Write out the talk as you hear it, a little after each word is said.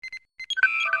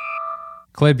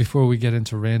Clay, before we get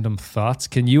into random thoughts,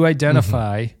 can you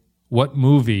identify what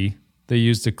movie they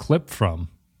used a clip from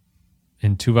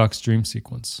in Tuvok's dream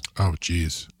sequence? Oh,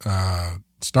 geez.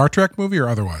 Star Trek movie or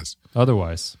otherwise?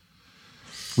 Otherwise.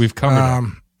 We've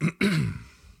covered it.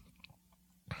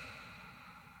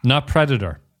 Not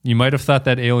Predator. You might have thought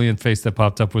that alien face that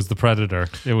popped up was the Predator.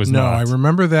 It was not. No, I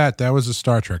remember that. That was a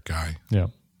Star Trek guy. Yeah.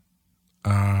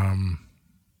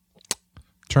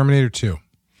 Terminator 2.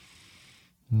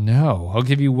 No. I'll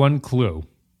give you one clue.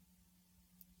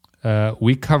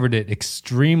 We covered it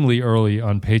extremely early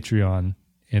on Patreon,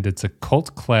 and it's a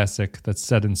cult classic that's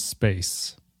set in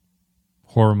space.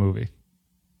 Horror movie.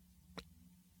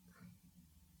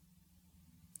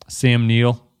 Sam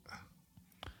Neill.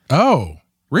 Oh,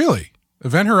 really?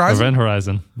 Event Horizon? Event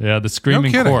Horizon. Yeah, the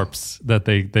screaming kidding. corpse that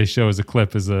they show as a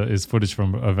clip is footage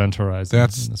from Event Horizon.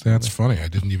 That's funny. I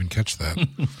didn't even catch that.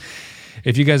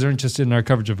 If you guys are interested in our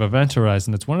coverage of Event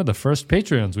Horizon, it's one of the first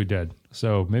Patreons we did.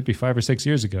 So maybe 5 or 6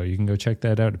 years ago. You can go check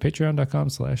that out at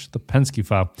patreon.com/thepensky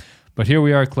file. But here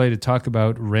we are, Clay, to talk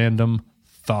about Random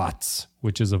Thoughts,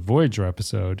 which is a Voyager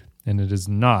episode, and it is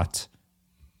not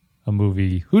a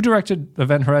movie. Who directed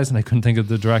Event Horizon? I couldn't think of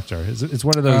the director. It's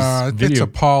one of those It's a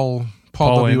Paul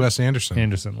W.S. Anderson.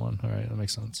 Anderson one. All right, that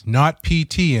makes sense. Not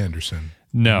P.T. Anderson.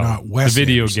 No, Not Wes the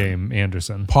video Anderson. game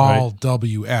Anderson. Paul right?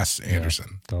 W.S.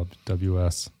 Anderson. Yeah,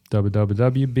 W.S.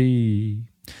 WWWB.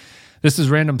 This is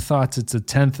Random Thoughts. It's a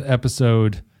 10th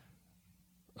episode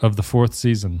of the 4th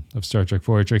season of Star Trek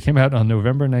Voyager. It came out on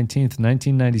November 19th,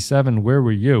 1997. Where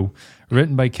Were You?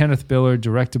 Written by Kenneth Biller,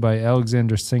 directed by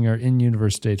Alexander Singer,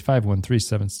 in-universe date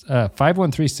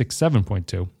 51367.2,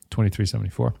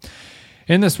 2374.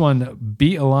 In this one,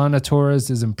 B. Ilana Torres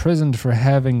is imprisoned for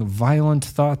having violent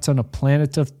thoughts on a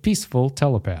planet of peaceful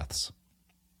telepaths.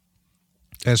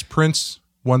 As Prince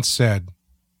once said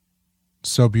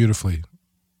so beautifully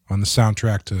on the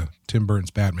soundtrack to Tim Burton's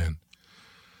Batman,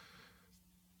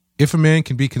 if a man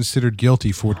can be considered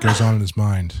guilty for what goes on in his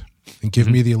mind, then give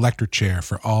me the electric chair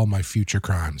for all my future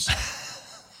crimes.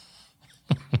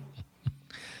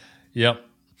 Yep.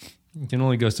 You can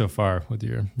only go so far with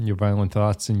your violent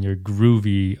thoughts and your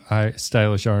groovy,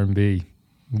 stylish R&B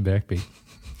backbeat.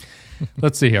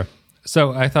 Let's see here.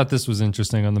 So I thought this was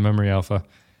interesting on the Memory Alpha.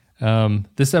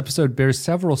 This episode bears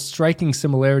several striking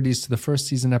similarities to the first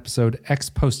season episode Ex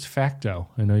Post Facto.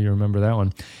 I know you remember that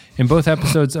one. In both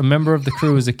episodes, a member of the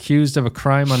crew is accused of a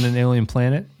crime on an alien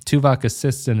planet. Tuvok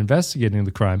assists in investigating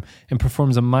the crime and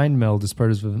performs a mind meld as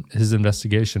part of his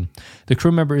investigation. The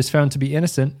crew member is found to be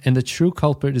innocent, and the true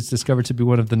culprit is discovered to be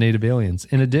one of the native aliens.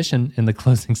 In addition, in the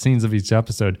closing scenes of each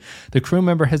episode, the crew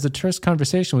member has a terse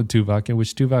conversation with Tuvok in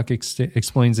which Tuvok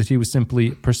explains that he was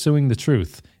simply pursuing the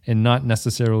truth and not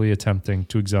necessarily attempting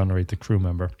to exonerate the crew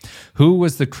member. Who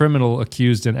was the criminal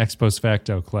accused in Ex Post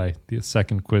Facto, Clay? The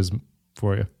second quiz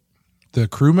for you. The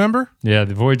crew member? Yeah,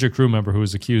 the Voyager crew member who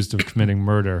was accused of committing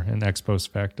murder in Ex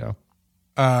Post Facto.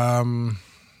 Was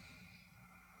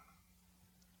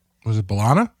it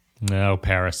B'Elanna? No,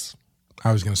 Paris.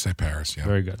 I was going to say Paris, yeah.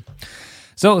 Very good.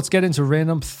 So let's get into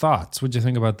random thoughts. What'd you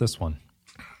think about this one?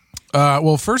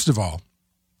 Well, first of all,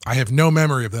 I have no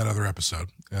memory of that other episode,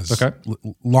 as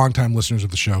longtime listeners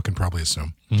of the show can probably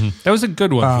assume. Mm-hmm. That was a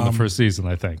good one from the first season,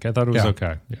 I think. I thought it was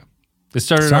okay. Yeah. It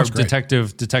started our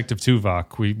Detective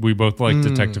Tuvok. We both like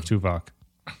Detective Tuvok.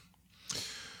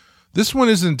 This one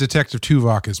isn't Detective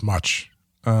Tuvok as much.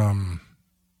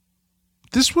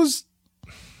 This was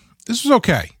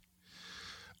okay.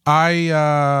 It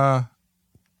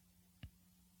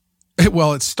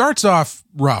starts off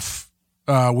rough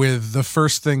with the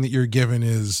first thing that you're given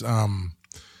is an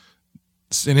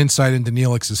insight into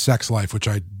Neelix's sex life, which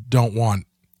I don't want.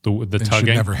 The and tugging? should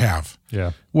never have.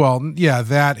 Yeah. Well, yeah,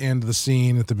 that and the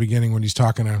scene at the beginning when he's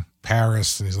talking to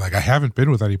Paris and he's like, I haven't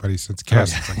been with anybody since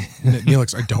Cass. It's like,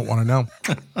 Neelix, I don't want to know.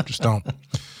 Just don't.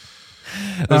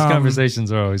 Those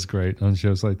conversations are always great on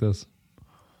shows like this.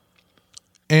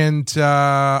 And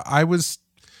I was,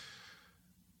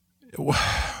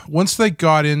 once they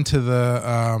got into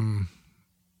the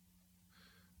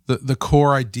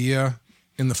core idea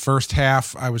in the first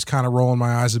half, I was kind of rolling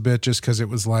my eyes a bit just because it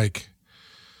was like,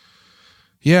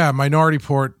 yeah, Minority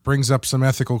Report brings up some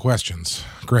ethical questions.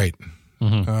 Great.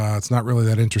 Mm-hmm. It's not really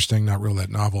that interesting, not really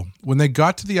that novel. When they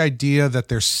got to the idea that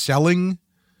they're selling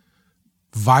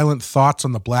violent thoughts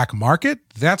on the black market,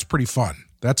 that's pretty fun.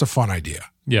 That's a fun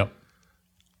idea. Yep.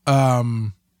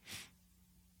 But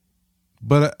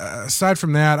aside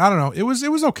from that, I don't know. It was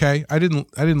okay. I didn't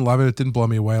love it. It didn't blow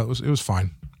me away. It was fine.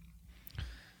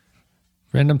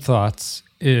 Random Thoughts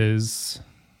is,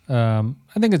 I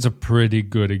think it's a pretty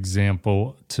good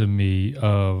example to me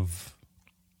of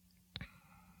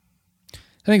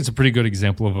I think it's a pretty good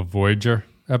example of a Voyager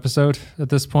episode at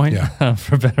this point, Yeah.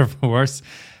 for better or for worse.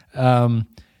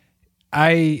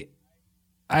 I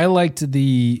liked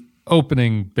the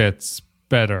opening bits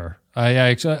better. I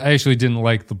actually didn't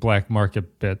like the black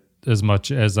market bit as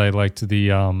much as I liked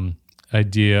the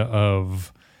idea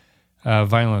of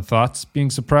violent thoughts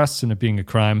being suppressed and it being a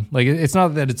crime. Like, it's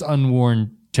not that it's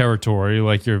unworn territory.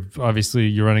 Like, you're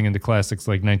running into classics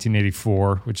like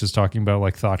 1984, which is talking about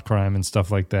like thought crime and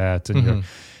stuff like that, and you're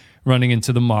running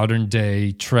into the modern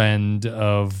day trend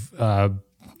of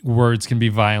words can be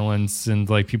violence and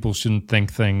like people shouldn't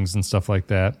think things and stuff like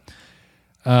that.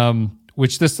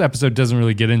 Which this episode doesn't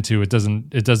really get into. It does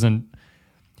the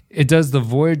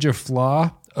Voyager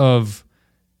flaw of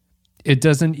it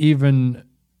doesn't do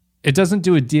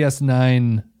a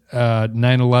DS9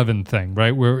 9/11 thing,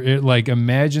 right? Where it like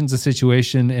imagines a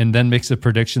situation and then makes a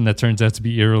prediction that turns out to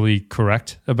be eerily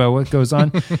correct about what goes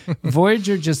on.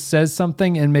 Voyager just says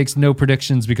something and makes no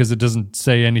predictions because it doesn't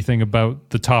say anything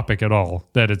about the topic at all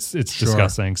that it's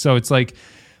discussing. So it's like,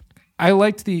 I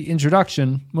liked the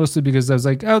introduction mostly because I was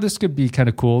like, oh, this could be kind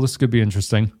of cool. This could be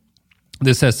interesting.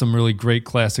 This has some really great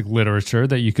classic literature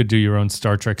that you could do your own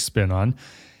Star Trek spin on.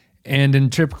 And in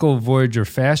typical Voyager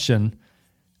fashion,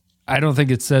 I don't think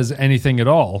it says anything at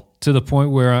all, to the point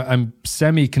where I'm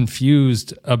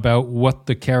semi-confused about what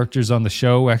the characters on the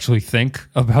show actually think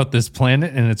about this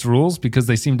planet and its rules, because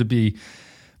they seem to be...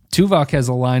 Tuvok has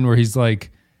a line where he's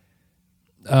like,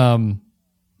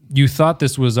 you thought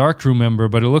this was our crew member,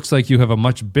 but it looks like you have a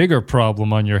much bigger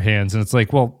problem on your hands. And it's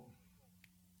like, well,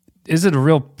 is it a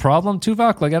real problem,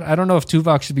 Tuvok? Like, I don't know if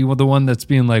Tuvok should be the one that's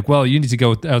being like, well, you need to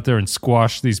go out there and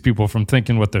squash these people from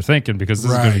thinking what they're thinking, because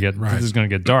this is going to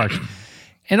get dark.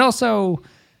 And also,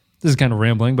 this is kind of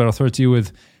rambling, but I'll throw it to you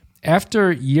with,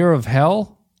 after Year of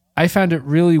Hell, I found it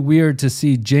really weird to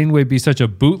see Janeway be such a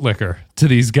bootlicker to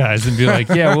these guys and be like,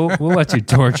 yeah, we'll let you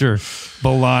torture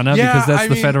B'Elanna because that's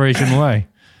the Federation way.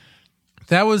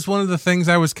 That was one of the things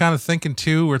I was kind of thinking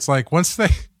too, where it's like, once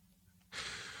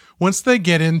they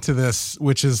get into this,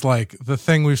 which is like the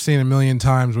thing we've seen a million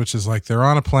times, which is like they're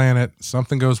on a planet,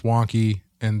 something goes wonky,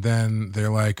 and then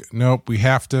they're like, nope, we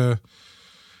have to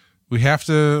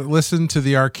listen to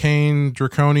the arcane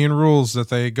draconian rules that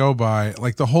they go by.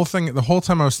 Like the whole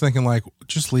time I was thinking like,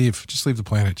 just leave the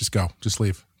planet, just go, just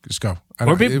leave. Just go.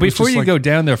 Or before you go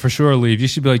down there, for sure, leave. You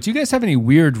should be like, do you guys have any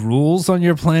weird rules on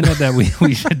your planet that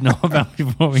we should know about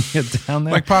before we get down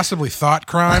there? Like possibly thought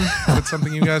crime. That's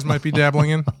something you guys might be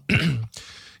dabbling in.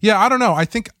 Yeah, I don't know. I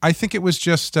think it was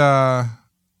just, for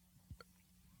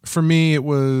me, it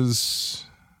was,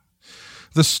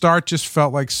 the start just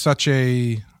felt like such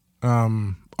a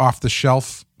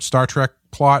off-the-shelf Star Trek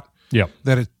plot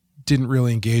that it didn't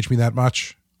really engage me that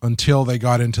much. Until they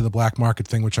got into the black market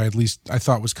thing, which I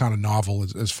thought was kind of novel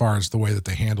as far as the way that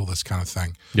they handle this kind of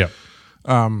thing. Yeah.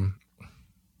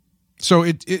 So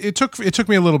it took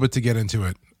me a little bit to get into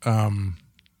it. And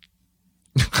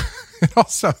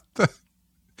also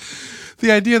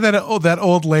the idea that that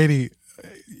old lady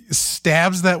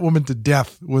stabs that woman to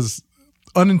death was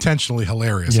unintentionally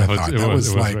hilarious. Yeah, I thought it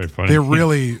was like very funny. they're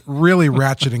really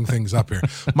ratcheting things up here.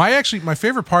 My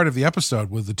favorite part of the episode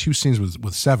was the two scenes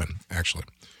with Seven. Actually,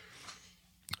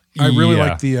 I really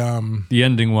like the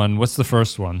ending one. What's the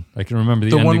first one? I can remember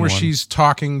the ending one where she's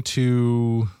talking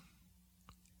to.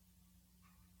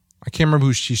 I can't remember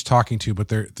who she's talking to, but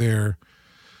they're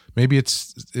maybe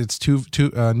it's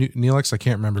Neelix. I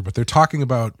can't remember, but they're talking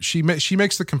about. She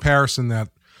makes the comparison that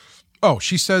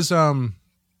she says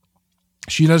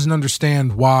she doesn't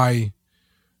understand why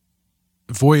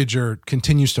Voyager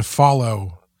continues to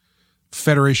follow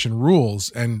Federation rules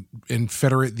and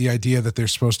Federate the idea that they're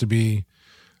supposed to be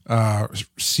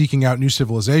seeking out new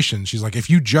civilizations. She's like,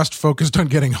 if you just focused on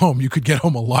getting home, you could get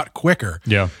home a lot quicker.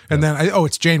 Yeah. And then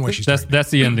it's Janeway. That's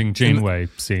the ending Janeway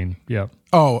scene. Yeah.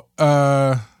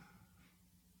 I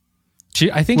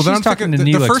think she's talking to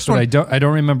Neelix, but I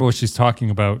don't remember what she's talking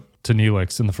about to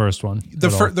Neelix in the first one. The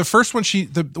first one,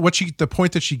 the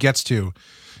point that she gets to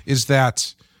is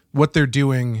that what they're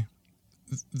doing,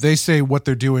 they say what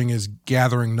they're doing is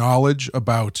gathering knowledge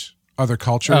about other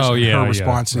cultures. Her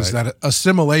response is that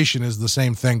assimilation is the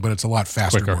same thing, but it's a lot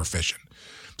faster, quicker, more efficient.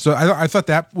 So I thought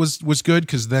that was good,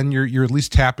 because then you're at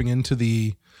least tapping into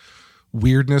the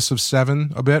weirdness of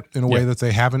Seven a bit in a way that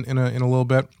they haven't in a little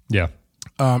bit. Yeah.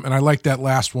 And I like that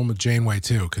last one with Janeway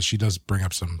too, because she does bring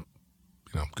up some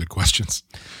good questions.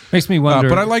 Makes me wonder.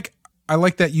 But I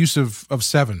like that use of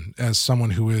Seven as someone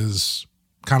who is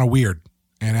kind of weird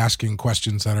and asking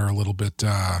questions that are a little bit,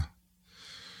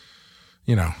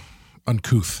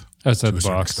 uncouth. Outside the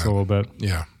box a little bit.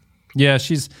 Yeah. Yeah,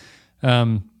 she's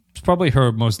probably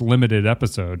her most limited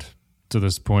episode to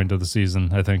this point of the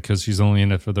season, I think, because she's only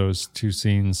in it for those 2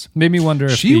 scenes. Made me wonder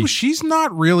if she's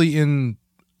not really in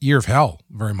Year of Hell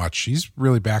very much. She's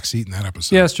really backseat in that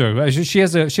episode. Yeah, that's true. She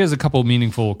has a couple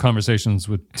meaningful conversations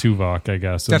with Tuvok, I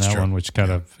guess, in that one, which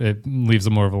kind of it leaves a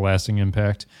more of a lasting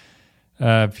impact.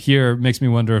 Here makes me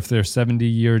wonder if their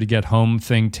 70-year to get home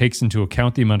thing takes into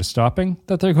account the amount of stopping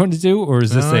that they're going to do, or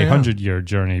is this a 100-year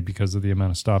journey because of the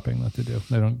amount of stopping that they do?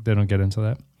 They don't get into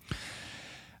that.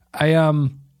 I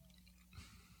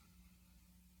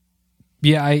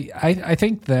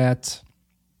think that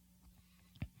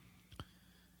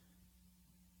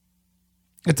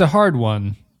it's a hard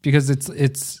one because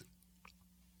it's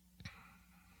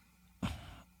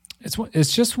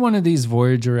just one of these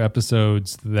Voyager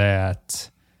episodes that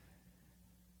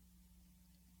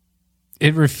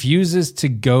it refuses to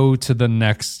go to the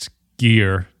next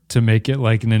gear to make it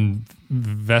like an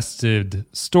invested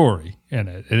story in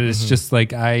it. It's just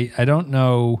like I don't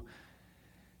know.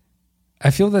 I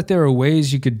feel that there are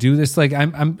ways you could do this. Like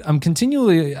I'm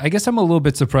continually, I guess I'm a little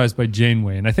bit surprised by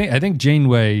Janeway, and I think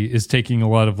Janeway is taking a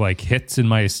lot of like hits in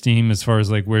my esteem as far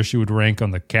as like where she would rank on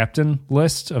the captain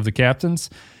list of the captains.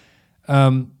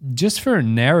 Just for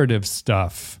narrative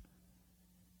stuff,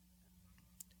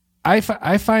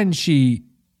 I find she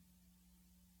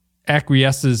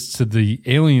acquiesces to the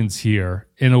aliens here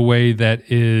in a way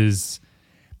that is,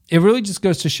 it really just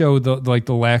goes to show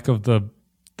the lack of the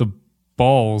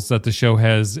balls that the show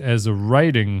has as a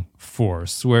writing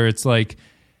force, where it's like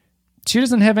she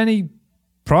doesn't have any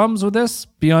problems with this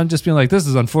beyond just being like, this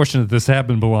is unfortunate this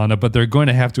happened, B'Elanna, but they're going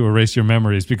to have to erase your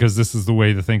memories because this is the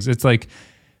way the things. It's like,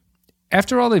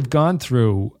 after all they've gone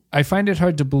through, I find it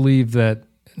hard to believe that,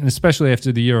 and especially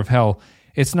after the Year of Hell,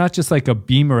 it's not just like a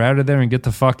beam her out of there and get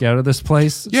the fuck out of this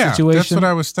place situation. Yeah, that's what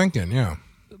I was thinking, yeah.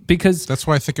 Because that's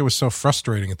why I think it was so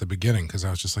frustrating at the beginning, because I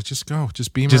was just like, just go,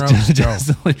 just beam her out,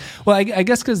 just go. Well, I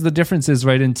guess because the difference is,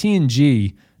 right, in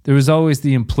TNG, there was always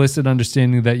the implicit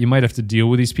understanding that you might have to deal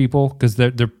with these people because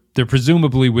they're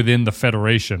presumably within the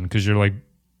Federation because you're like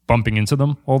bumping into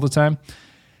them all the time.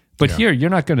 But here, you're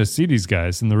not going to see these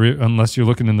guys unless you're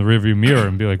looking in the rearview mirror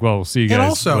and be like, well, we'll see you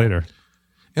guys later.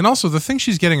 And also, the thing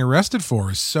she's getting arrested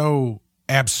for is so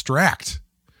abstract.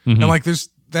 And like,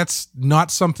 that's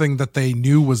not something that they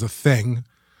knew was a thing,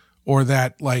 or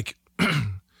that like,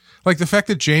 like the fact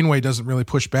that Janeway doesn't really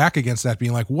push back against that,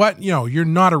 being like, what, you're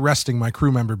not arresting my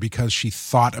crew member because she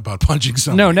thought about punching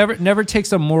somebody. No, never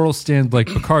takes a moral stand like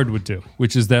Picard would do,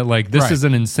 which is that like, this is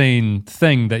an insane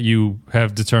thing that you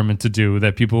have determined to do,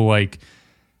 that people like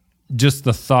just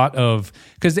the thought of,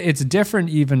 because it's different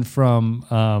even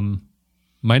from,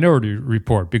 Minority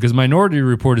Report, because Minority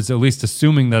Report is at least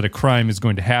assuming that a crime is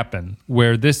going to happen,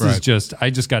 where this is just,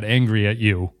 I just got angry at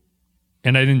you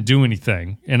and I didn't do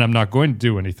anything and I'm not going to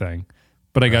do anything,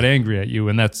 but I got angry at you,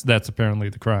 and that's apparently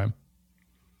the crime.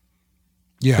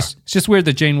 Yeah. It's just weird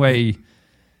that Janeway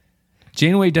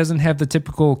doesn't have the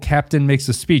typical captain makes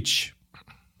a speech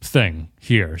thing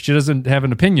here. She doesn't have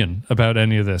an opinion about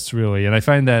any of this, really, and I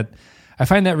find that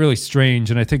really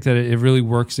strange, and I think that it really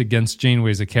works against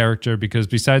Janeway as a character, because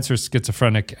besides her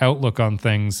schizophrenic outlook on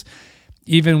things,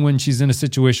 even when she's in a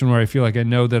situation where I feel like I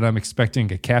know that I'm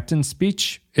expecting a captain's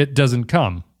speech, it doesn't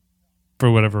come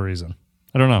for whatever reason.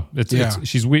 I don't know.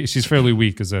 She's weak. She's fairly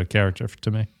weak as a character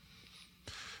to me.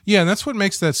 Yeah, and that's what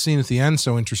makes that scene at the end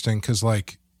so interesting, because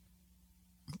like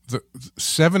the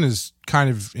Seven is kind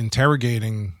of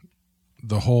interrogating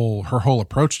her whole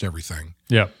approach to everything.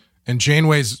 Yeah. And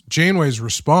Janeway's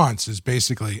response is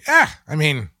basically, I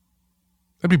mean,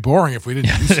 that'd be boring if we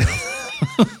didn't do so.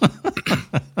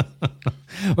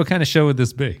 What kind of show would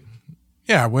this be?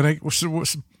 Yeah,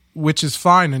 which is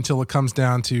fine until it comes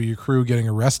down to your crew getting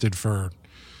arrested for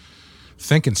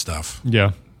thinking stuff.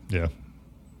 Yeah.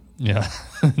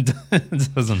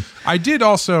 It doesn't. I did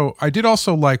also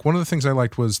like, one of the things I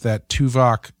liked was that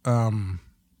Tuvok,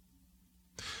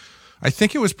 I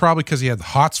think it was probably because he had the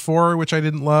hots for her, which I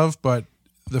didn't love, but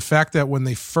the fact that when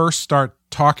they first start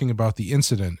talking about the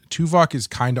incident, Tuvok is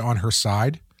kind of on her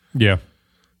side. Yeah.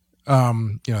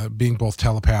 Being both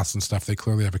telepaths and stuff, they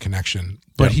clearly have a connection.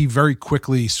 But he very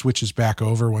quickly switches back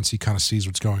over once he kind of sees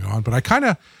what's going on. But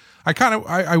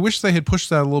I wish they had pushed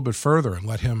that a little bit further and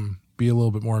let him be a little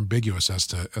bit more ambiguous as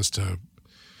to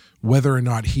whether or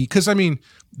not because I mean,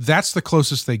 that's the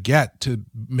closest they get to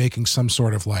making some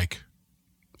sort of like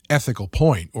ethical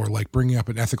point, or like bringing up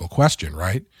an ethical question,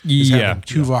 right? Having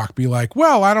Tuvok be like,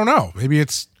 well, I don't know, maybe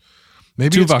it's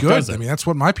good. I mean, that's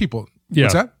what my people. Yeah.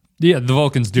 What's that? Yeah, the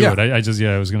Vulcans do it. I was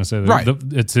going to say that. Right.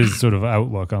 It's his sort of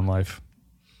outlook on life.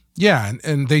 Yeah,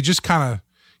 and they just kind of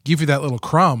give you that little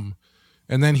crumb,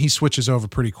 And then he switches over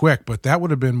pretty quick. But that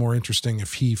would have been more interesting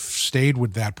if he stayed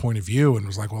with that point of view and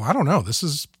was like, well, I don't know.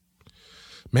 This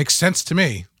makes sense to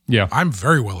me. Yeah. I'm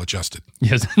very well adjusted.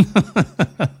 Yes.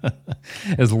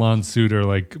 As Lon Suter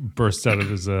like bursts out of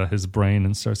his brain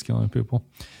and starts killing people.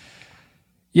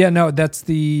 Yeah, no, that's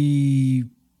the...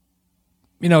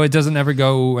 it doesn't ever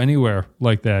go anywhere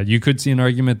like that. You could see an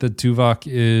argument that Tuvok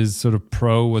is sort of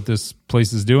pro what this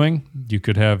place is doing. You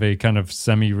could have a kind of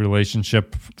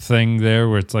semi-relationship thing there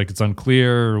where it's like it's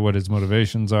unclear what his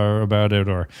motivations are about it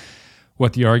or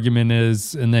what the argument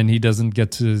is, and then he doesn't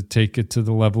get to take it to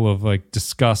the level of like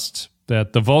disgust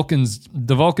that the Vulcans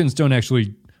don't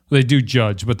actually, they do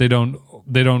judge, but they don't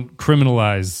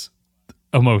criminalize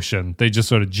emotion. They just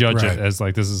sort of judge it as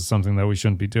like this is something that we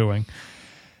shouldn't be doing.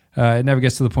 It never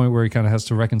gets to the point where he kind of has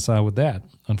to reconcile with that,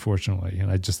 unfortunately.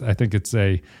 And I think it's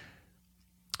I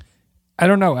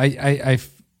don't know. I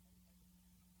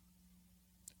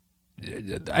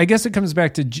guess it comes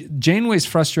back to Janeway's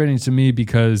frustrating to me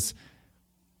because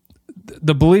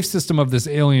the belief system of this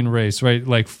alien race, right,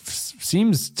 like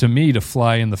seems to me to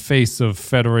fly in the face of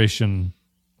Federation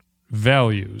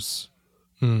values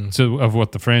of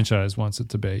what the franchise wants it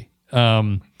to be.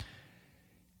 I'm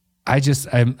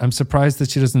surprised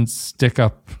that she doesn't stick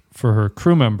up for her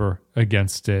crew member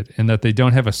against it and that they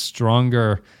don't have a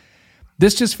stronger...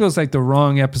 This just feels like the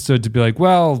wrong episode to be like,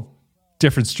 well,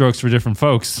 different strokes for different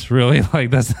folks, really. Like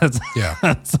that's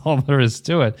all there is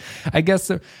to it. I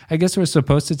guess we're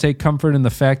supposed to take comfort in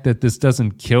the fact that this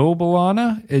doesn't kill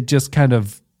B'Elanna. It just kind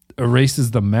of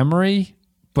erases the memory,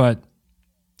 but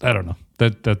I don't know.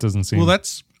 That doesn't seem... Well,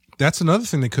 that's another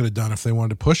thing they could have done if they wanted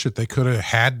to push it. They could have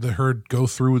had her go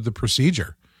through with the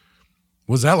procedure.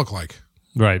 What does that look like?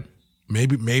 Right.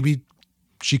 Maybe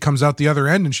she comes out the other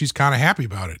end and she's kind of happy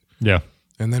about it. Yeah.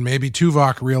 And then maybe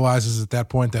Tuvok realizes at that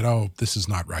point that, oh, this is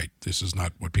not right. This is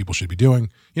not what people should be doing.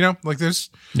 Like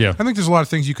there's... Yeah. I think there's a lot of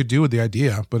things you could do with the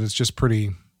idea, but it's just pretty...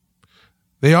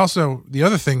 The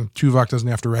other thing Tuvok doesn't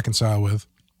have to reconcile with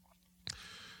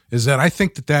is that I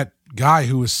think that guy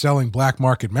who was selling black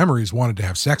market memories wanted to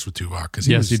have sex with Tuvok because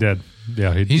he did.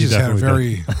 Yeah, he just had a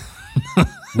very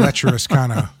lecherous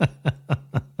kind of.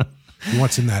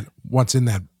 What's in that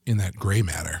gray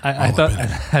matter? I thought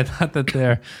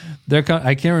that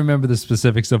I can't remember the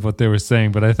specifics of what they were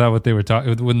saying, but I thought what they were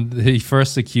talking when he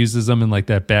first accuses them in like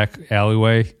that back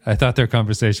alleyway. I thought their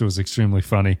conversation was extremely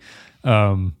funny,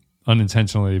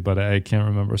 unintentionally, but I can't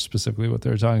remember specifically what they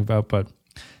were talking about. But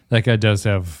that guy does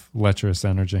have lecherous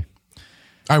energy.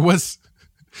 I was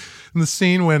in the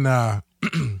scene when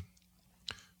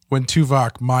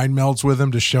Tuvok mind melds with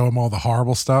him to show him all the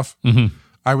horrible stuff. Mm-hmm.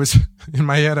 I was in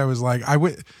my head. I was like,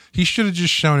 he should have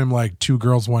just shown him like 2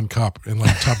 Girls, 1 Cup and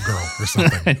like Tub Girl or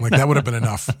something. Like that would have been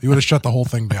enough. He would have shut the whole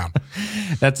thing down.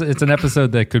 It's an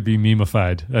episode that could be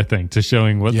memified, I think, to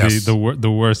showing what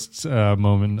the worst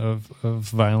moment of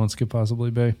violence could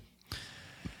possibly be.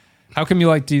 How come you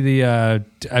liked I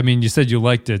mean, you said you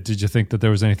liked it. Did you think that there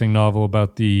was anything novel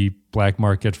about the black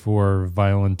market for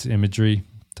violent imagery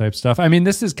type stuff? I mean,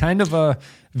 this is kind of a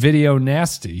video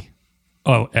nasty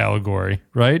allegory,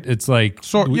 right? It's like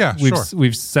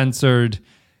we've censored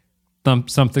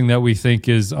something that we think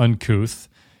is uncouth,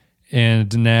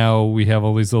 and now we have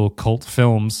all these little cult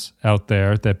films out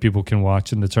there that people can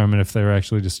watch and determine if they're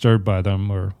actually disturbed by them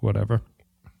or whatever.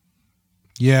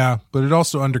 Yeah, but it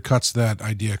also undercuts that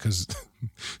idea because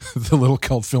the little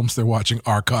cult films they're watching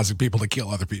are causing people to kill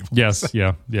other people. Yes,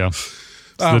 yeah.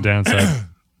 It's the downside.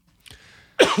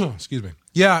 Excuse me.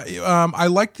 Yeah, I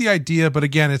like the idea, but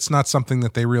again, it's not something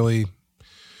that they really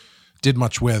did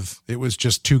much with. It was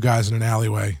just 2 guys in an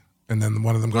alleyway, and then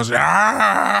one of them goes,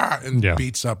 and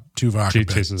beats up Tuvok. She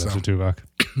chases after Tuvok.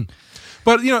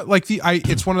 But,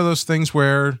 it's one of those things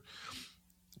where...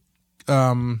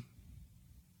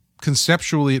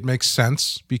 conceptually it makes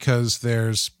sense because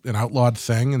there's an outlawed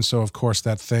thing, and so of course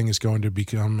that thing is going to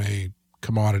become a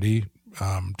commodity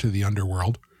to the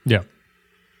underworld. Yeah.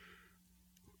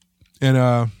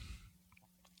 And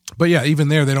but yeah, even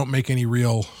there they don't make any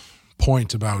real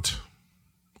point about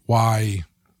why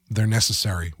they're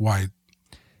necessary, why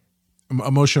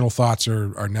emotional thoughts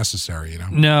are necessary,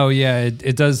 No, yeah,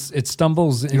 it does, it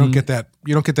stumbles. You don't get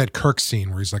that Kirk scene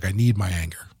where he's like, I need my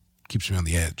anger. Keeps me on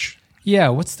the edge. Yeah,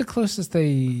 what's the closest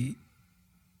Does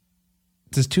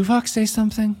Tuvok say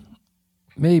something?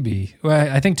 Maybe.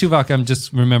 Well, I think Tuvok, I'm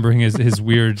just remembering his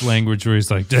weird language where he's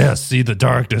like, yeah, see the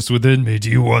darkness within me. Do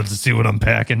you want to see what I'm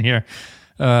packing here?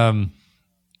 Then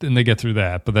they get through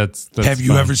that, but that's Have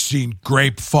you ever seen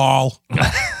Grape Fall?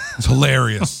 It's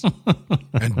hilarious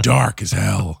and dark as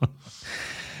hell.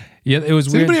 Yeah, it was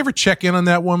Does weird. Anybody ever check in on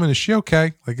that woman? Is she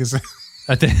okay? Like, is it...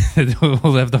 I think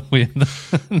we'll have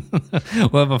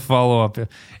we'll have a follow up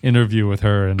interview with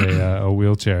her in a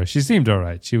wheelchair. She seemed all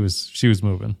right. She was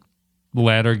moving.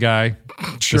 Ladder guy.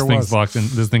 Sure this thing's was. locked in.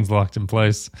 This thing's locked in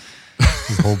place.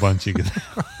 There's a whole bunch you could.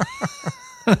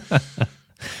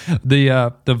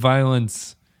 The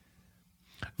violence.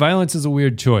 Violence is a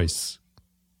weird choice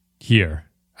here.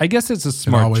 I guess it's a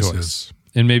smart always choice, is.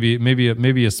 and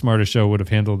maybe a smarter show would have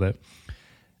handled it.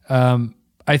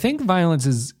 I think violence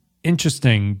is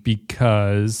interesting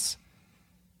because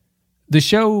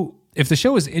if the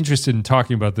show is interested in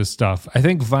talking about this stuff, I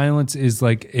think violence is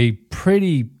like a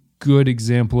pretty good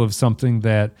example of something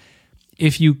that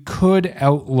if you could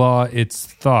outlaw its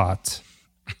thought,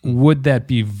 would that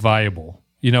be viable?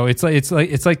 You know, it's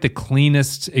like the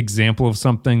cleanest example of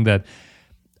something that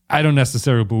I don't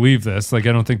necessarily believe this. Like,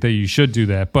 I don't think that you should do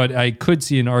that, but I could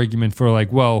see an argument for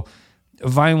like, well,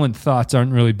 violent thoughts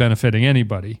aren't really benefiting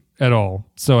anybody at all.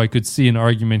 So I could see an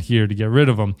argument here to get rid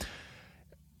of them.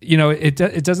 You know, it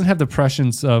doesn't have the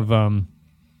prescience of,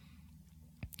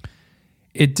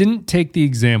 it didn't take the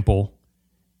example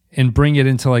and bring it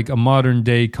into like a modern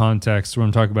day context where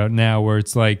I'm talking about now, where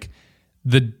it's like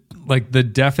the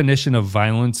definition of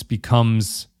violence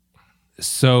becomes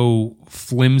so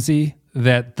flimsy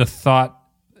that the thought,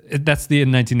 that's the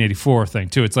 1984 thing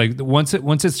too. It's like once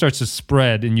it starts to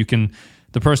spread and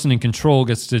the person in control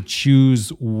gets to choose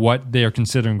what they are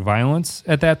considering violence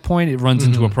at that point, it runs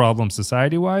into a problem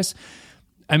society-wise.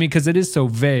 I mean, because it is so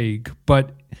vague,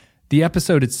 but the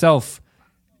episode itself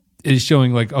is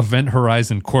showing like Event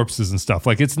Horizon corpses and stuff.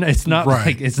 Like it's not right.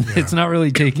 like it's not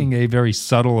really taking a very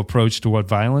subtle approach to what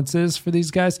violence is for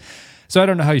these guys. So I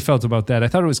don't know how you felt about that. I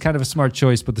thought it was kind of a smart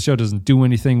choice, but the show doesn't do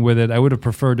anything with it. I would have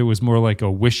preferred it was more like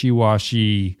a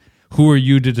wishy-washy, who are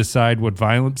you to decide what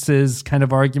violence is kind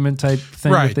of argument type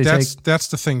thing. Right. That they take. That's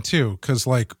the thing too. Cause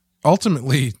like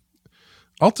ultimately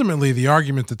the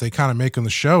argument that they kind of make on the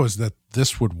show is that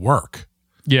this would work.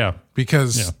 Yeah.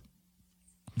 Because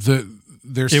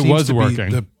there seems it was to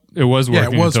working. be it was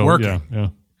working. Yeah, it was working. Yeah.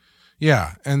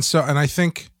 Yeah. And I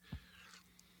think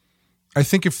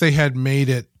if they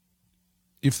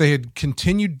had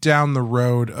continued down the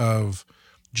road of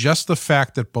just the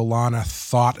fact that B'Elanna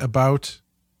thought about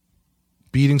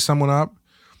beating someone up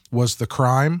was the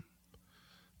crime,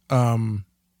 and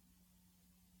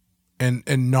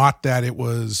not that it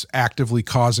was actively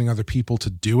causing other people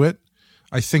to do it,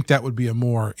 I think that would be a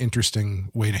more interesting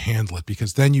way to handle it,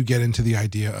 because then you get into the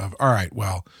idea of, all right,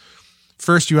 well,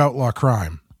 first you outlaw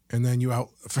crime, and then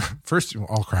first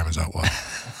all crime is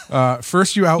outlawed.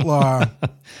 First you outlaw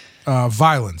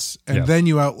violence, and then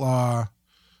you outlaw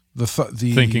the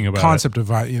thinking about concept of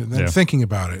violence, thinking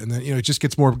about it, and then it just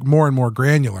gets more and more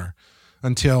granular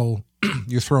until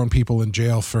you're throwing people in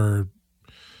jail for,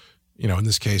 in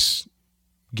this case,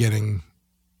 getting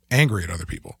angry at other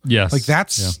people. Yes, like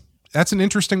that's an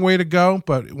interesting way to go.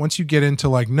 But once you get into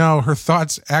like, no, her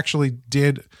thoughts actually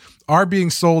are being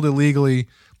sold illegally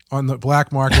on the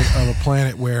black market of a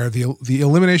planet where the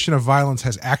elimination of violence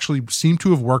has actually seemed to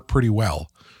have worked pretty well.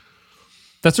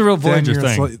 That's a real Voyager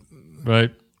thing,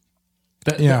 right?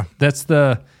 It's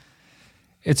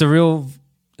a real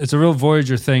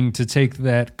Voyager thing to take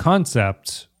that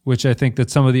concept, which I think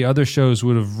that some of the other shows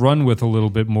would have run with a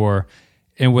little bit more.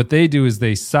 And what they do is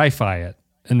they sci-fi it,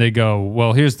 and they go,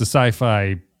 well, here's the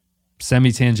sci-fi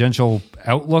semi-tangential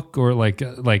outlook, or like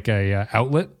a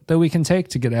outlet that we can take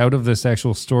to get out of this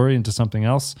actual story into something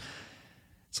else.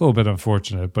 It's a little bit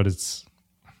unfortunate, but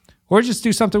or just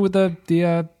do something with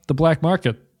the black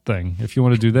market thing if you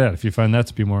want to do that, if you find that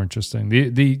to be more interesting.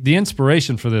 The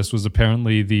inspiration for this was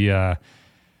apparently the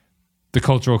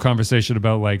cultural conversation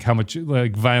about like how much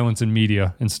like violence in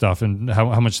media and stuff, and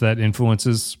how much that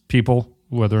influences people,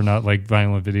 whether or not like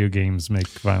violent video games make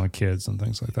violent kids and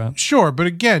things like that. Sure, but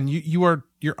again, you're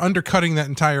undercutting that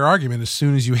entire argument as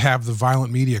soon as you have the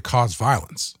violent media cause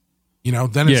violence.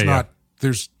 Then it's not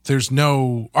there's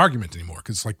no argument anymore,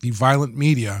 because like the violent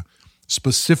media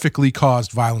specifically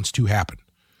caused violence to happen.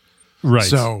 Right.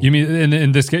 So you mean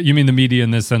in this case, you mean the media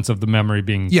in this sense of the memory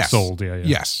being sold? Yeah.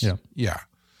 Yes. Yeah.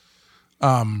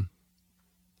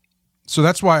 So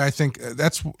that's why I think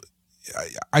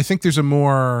there's a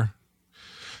more,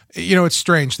 it's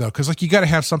strange though, because like you got to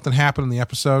have something happen in the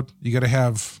episode. You got to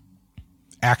have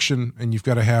action, and you've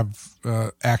got to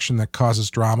have action that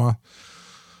causes drama.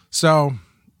 So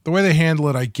the way they handle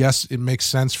it, I guess it makes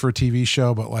sense for a TV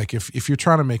show. But like if you're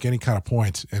trying to make any kind of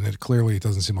point, and it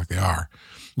doesn't seem like they are.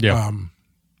 Yeah.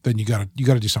 Then you got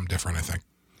to do something different, I think.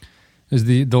 Is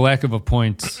the lack of a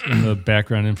point in the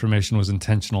background information was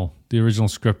intentional. The original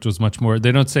script was much more,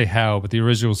 they don't say how, but the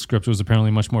original script was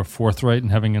apparently much more forthright in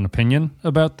having an opinion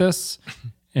about this.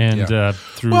 And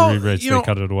through rewrites, they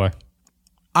cut it away.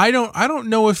 I don't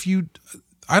know if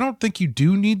I don't think you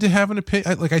do need to have an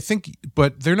opinion. Like, I think,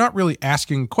 but they're not really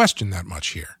asking a question that much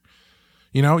here.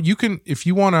 You know, you can, if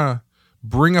you want to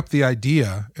bring up the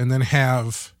idea and then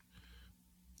have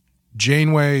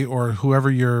Janeway or whoever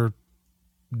your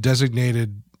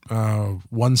designated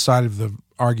one side of the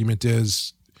argument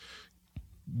is,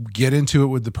 get into it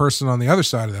with the person on the other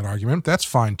side of that argument, that's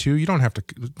fine too. You don't have to,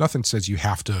 nothing says you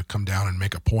have to come down and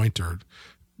make a point or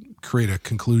create a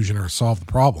conclusion or solve the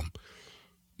problem.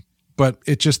 But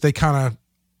it just, they kind of,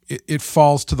 it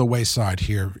falls to the wayside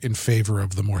here in favor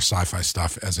of the more sci-fi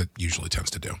stuff, as it usually tends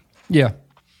to do. Yeah.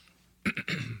 I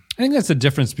think that's the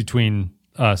difference between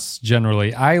us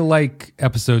generally. I like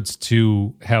episodes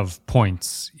to have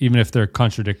points, even if they're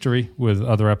contradictory with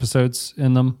other episodes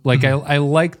in them. Like, I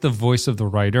like the voice of the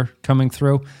writer coming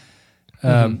through.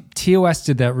 TOS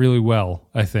did that really well,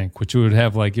 I think, which would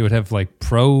have like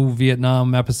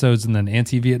pro-Vietnam episodes and then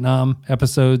anti-Vietnam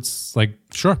episodes, like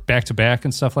back to back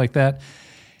and stuff like that.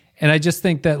 And I just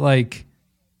think that, like,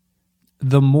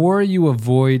 the more you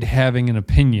avoid having an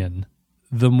opinion,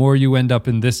 the more you end up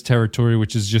in this territory,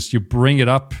 which is just you bring it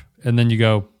up and then you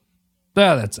go,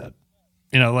 that's it.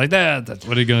 You know, like that's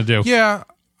what are you going to do? Yeah.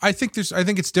 I think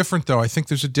it's different though. I think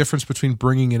there's a difference between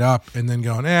bringing it up and then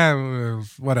going,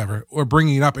 whatever, or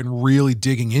bringing it up and really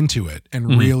digging into it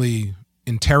and really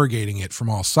interrogating it from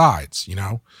all sides. You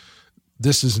know,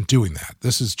 this isn't doing that.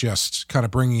 This is just kind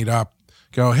of bringing it up,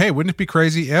 go, hey, wouldn't it be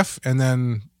crazy if, and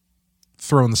then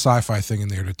throwing the sci-fi thing in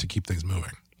there to keep things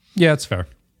moving. Yeah, it's fair.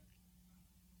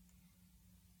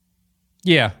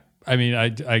 Yeah. I mean,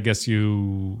 I guess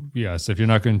yes, if you're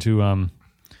not going to,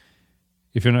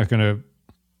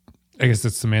 I guess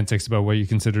that's semantics about what you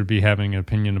consider to be having an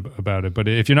opinion about it. But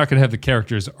if you're not going to have the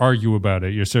characters argue about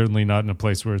it, you're certainly not in a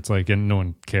place where it's like, and no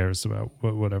one cares about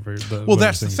whatever. Well,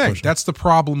 that's the thing. That's the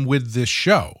problem with this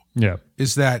show. Yeah.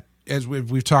 Is that, as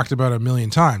we've talked about a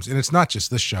million times, and it's not just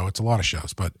this show, it's a lot of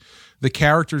shows, but the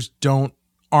characters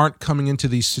aren't coming into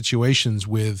these situations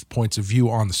with points of view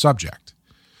on the subject.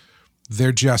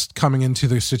 They're just coming into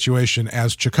the situation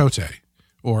as Chakotay,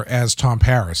 or as Tom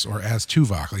Paris, or as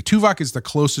Tuvok. Like, Tuvok is the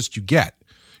closest you get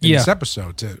in this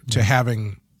episode to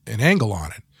having an angle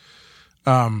on it.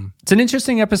 It's an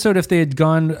interesting episode if they had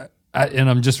gone, and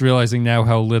I'm just realizing now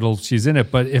how little she's in it,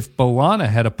 but if B'Elanna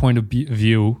had a point of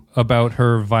view about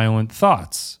her violent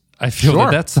thoughts, I feel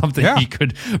that's something he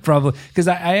could probably, because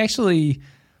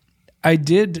I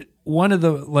did one of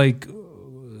the, like,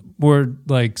 more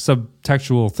like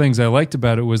subtextual things I liked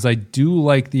about it was I do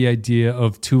like the idea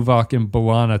of Tuvok and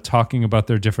B'Elanna talking about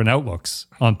their different outlooks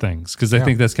on things, because I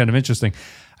think that's kind of interesting.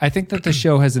 I think that the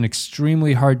show has an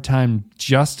extremely hard time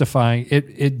justifying it.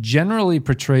 It generally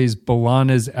portrays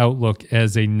B'Elanna's outlook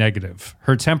as a negative.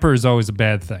 Her temper is always a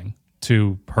bad thing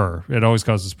to her. It always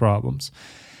causes problems.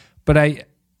 But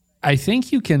I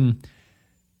think you can,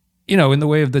 you know, in the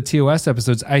way of the TOS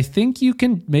episodes, I think you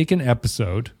can make an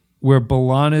episode where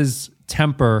B'Elanna's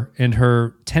temper and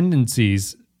her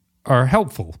tendencies are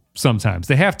helpful sometimes.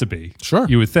 They have to be. Sure.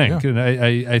 You would think. Yeah. And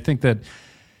I think that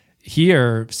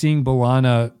here, seeing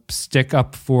B'Elanna stick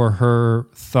up for her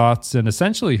thoughts and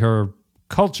essentially her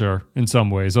culture in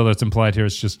some ways, although it's implied here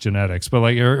it's just genetics, but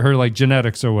like her like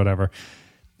genetics or whatever,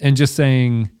 and just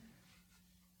saying,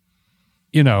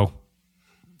 you know,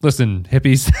 listen,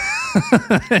 hippies,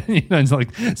 you know, it's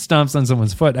like stomps on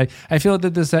someone's foot. I feel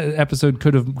that this episode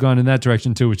could have gone in that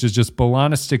direction too, which is just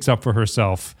B'Elanna sticks up for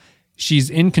herself. She's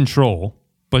in control,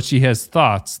 but she has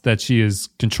thoughts that she is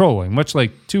controlling, much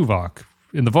like Tuvok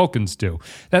and the Vulcans do.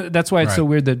 That's why it's so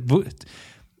weird that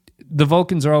the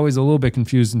Vulcans are always a little bit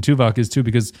confused, and Tuvok is too,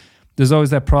 because there's always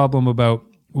that problem about,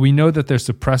 we know that they're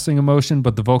suppressing emotion,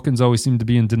 but the Vulcans always seem to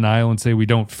be in denial and say we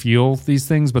don't feel these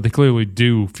things, but they clearly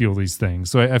do feel these things.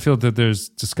 So I feel that there's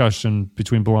discussion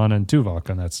between B'Elanna and Tuvok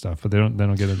on that stuff, but they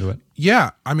don't get into it.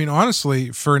 Yeah, I mean,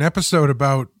 honestly, for an episode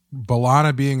about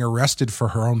B'Elanna being arrested for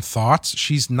her own thoughts,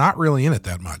 she's not really in it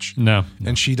that much. No.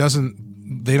 And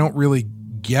they don't really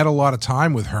get a lot of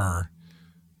time with her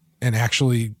and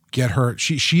actually get her.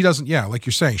 She doesn't, like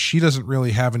you're saying, she doesn't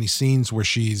really have any scenes where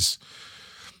she's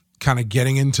kind of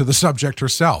getting into the subject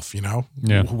herself, you know?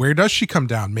 Yeah. Where does she come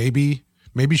down? Maybe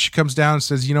she comes down and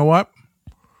says, you know what?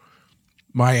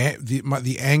 My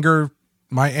anger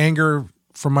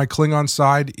from my Klingon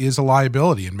side is a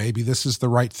liability, and maybe this is the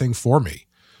right thing for me.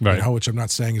 Right. You know, which I'm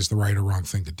not saying is the right or wrong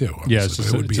thing to do. Yeah,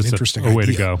 it would be an interesting way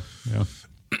to idea. go. Yeah.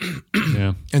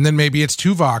 Yeah. And then maybe it's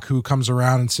Tuvok who comes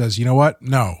around and says, you know what?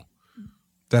 No,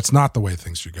 that's not the way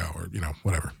things should go, or,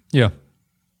 whatever. Yeah.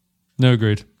 No,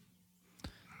 agreed.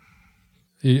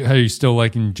 Are you still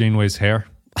liking Janeway's hair?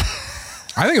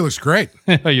 I think it looks great.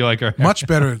 You like her hair? Much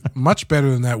better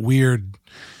than that weird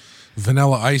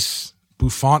Vanilla Ice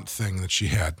bouffant thing that she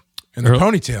had. And the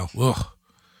ponytail. Ugh.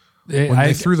 When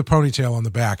they threw the ponytail on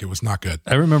the back, it was not good.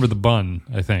 I remember the bun,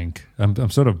 I think. I'm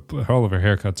sort of, all of her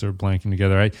haircuts are blanking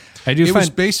together. I do It find, was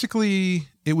basically,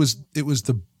 it was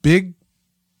the big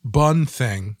bun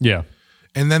thing. yeah.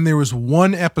 And then there was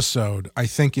one episode, I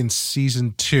think in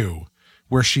season 2,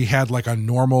 where she had like a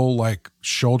normal, like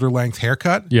shoulder length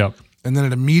haircut. Yeah. And then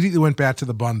it immediately went back to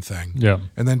the bun thing. Yeah.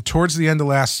 And then towards the end of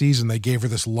last season, they gave her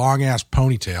this long ass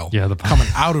ponytail Yeah, the bun. coming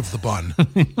out of the bun,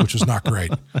 which was not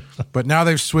great. But now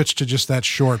they've switched to just that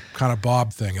short kind of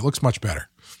bob thing. It looks much better.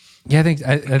 Yeah,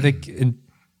 I think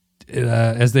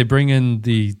as they bring in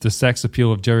the sex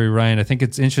appeal of Jerry Ryan, I think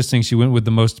it's interesting she went with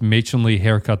the most matronly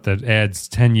haircut that adds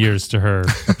 10 years to her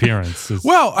appearance.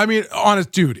 Well, I mean,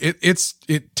 honest dude,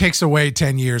 it takes away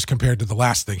 10 years compared to the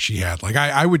last thing she had. Like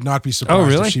I would not be surprised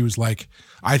really? if she was like,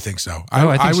 I think so. I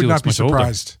think I she would looks not be much older.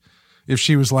 surprised if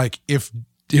she was like, if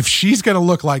she's going to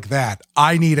look like that,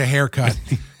 I need a haircut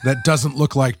that doesn't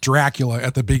look like Dracula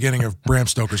at the beginning of Bram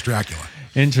Stoker's Dracula.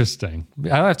 Interesting.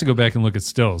 I'll have to go back and look at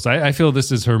stills. I feel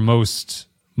this is her most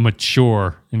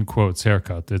mature, in quotes,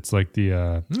 haircut. It's like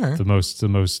the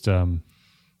most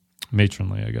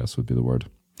matronly, I guess would be the word.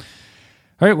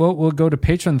 All right, well, we'll go to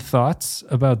patron thoughts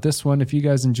about this one. If you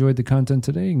guys enjoyed the content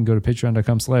today, you can go to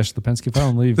patreon.com/The Penske File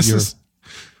and leave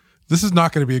This is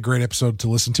not going to be a great episode to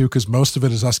listen to because most of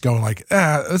it is us going like,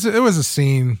 it was a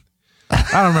scene.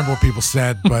 I don't remember what people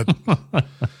said, but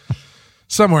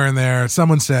somewhere in there,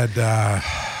 someone said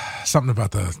something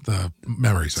about the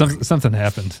memories. Something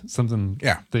happened. Something.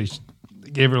 Yeah. They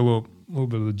gave her a little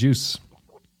bit of the juice.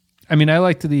 I mean, I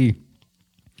liked the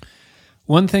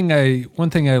one thing I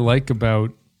like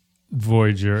about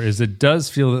Voyager is it does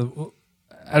feel.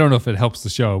 I don't know if it helps the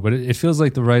show, but it feels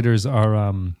like the writers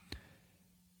are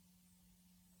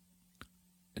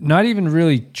not even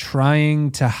really trying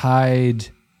to hide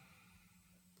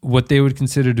what they would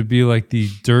consider to be like the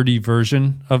dirty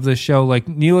version of the show. Like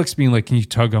Neelix being like, can you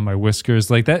tug on my whiskers?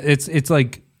 Like that. It's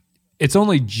like, it's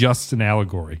only just an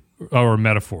allegory or a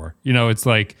metaphor. It's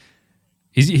like,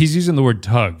 he's using the word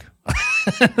tug.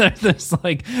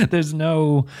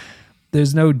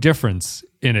 There's no difference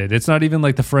in it. It's not even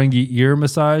like the Ferengi ear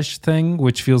massage thing,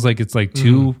 which feels like it's like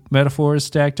two metaphors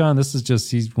stacked on. This is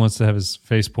just, he wants to have his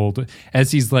face pulled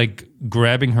as he's like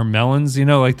grabbing her melons,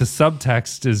 like the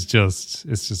subtext is just,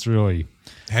 it's just really.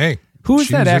 Hey, who is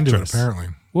that actress? Into it, apparently.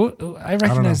 Well, I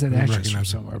recognize that actress from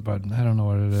somewhere, but I don't know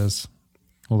what it is.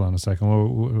 Hold on a second.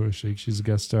 Who is she? She's a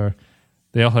guest star.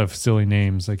 They all have silly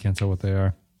names. I can't tell what they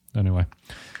are. Anyway,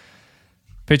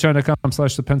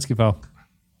 patreon.com/The Penske File.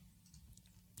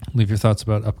 Leave your thoughts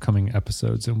about upcoming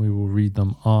episodes, and we will read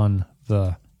them on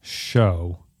the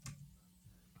show.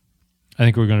 I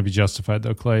think we're going to be justified,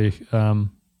 though, Clay. I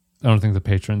don't think the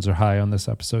patrons are high on this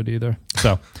episode either.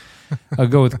 So I'll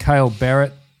go with Kyle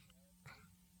Barrett.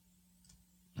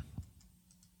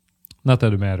 Not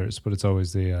that it matters, but it's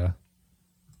always the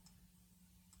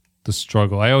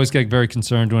struggle. I always get very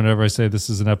concerned whenever I say this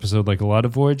is an episode like a lot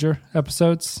of Voyager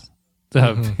episodes.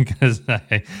 Because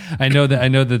I know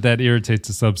that irritates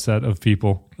a subset of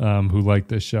people who like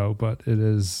this show, but it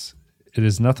is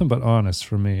nothing but honest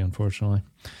for me, unfortunately.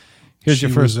 Here's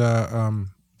your first.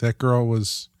 That girl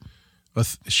was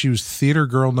she was theater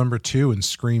girl number 2 in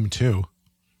Scream 2.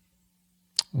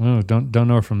 Oh, don't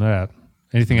know her from that.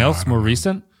 Anything else more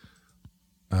recent?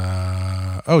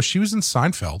 She was in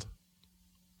Seinfeld.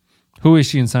 Who is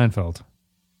she in Seinfeld?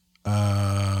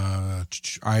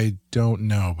 I don't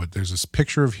know, but there's this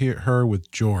picture of her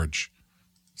with George,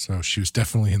 so she was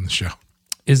definitely in the show.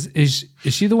 Is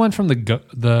she the one from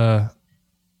the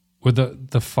where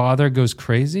the father goes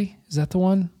crazy? Is that the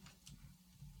one?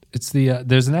 It's the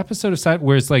there's an episode of Seinfeld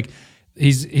where it's like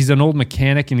he's an old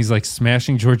mechanic and he's like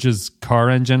smashing George's car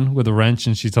engine with a wrench,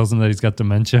 and she tells him that he's got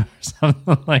dementia or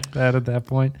something like that. At that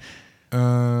point,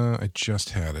 I just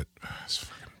had it.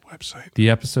 Website. The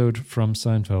episode from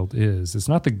Seinfeld it's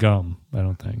not the gum, I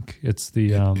don't think. It's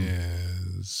the it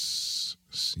is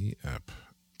CF.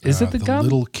 Is it the gum?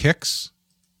 Little Kicks?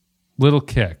 Little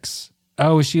Kicks.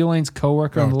 Oh, is she Elaine's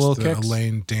coworker on the Little Kicks?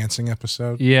 Elaine dancing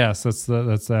episode? Yes, that's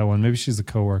that one. Maybe she's a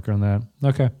coworker on that.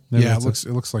 Okay. Yeah, it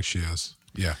looks like she is.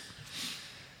 Yeah.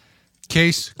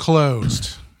 Case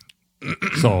closed.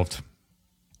 Solved.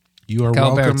 You are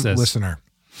Kyle welcome, says, listener.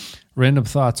 Random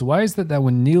thoughts. Why is it that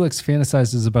when Neelix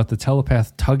fantasizes about the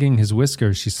telepath tugging his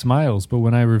whiskers, she smiles, but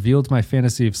when I revealed my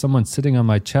fantasy of someone sitting on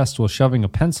my chest while shoving a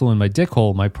pencil in my dick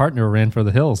hole, my partner ran for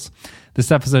the hills? This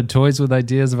episode toys with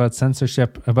ideas about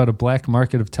censorship, about a black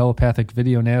market of telepathic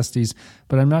video nasties,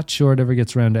 but I'm not sure it ever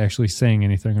gets around to actually saying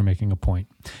anything or making a point.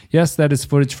 Yes, that is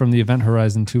footage from the event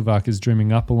horizon Tuvok is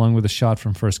dreaming up, along with a shot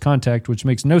from First Contact, which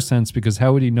makes no sense because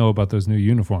how would he know about those new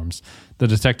uniforms? The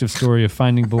detective story of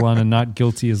finding B'Elanna not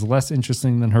guilty is less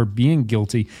interesting than her being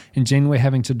guilty and Janeway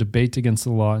having to debate against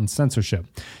the law and censorship.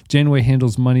 Janeway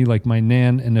handles money like my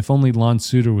nan, and if only Lon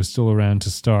Suter was still around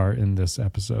to star in this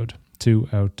episode. 2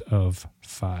 out of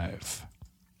 5.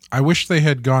 I wish they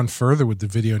had gone further with the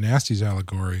video nasties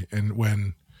allegory, and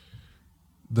when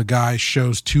the guy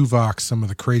shows Tuvok some of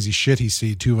the crazy shit he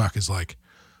sees, Tuvok is like,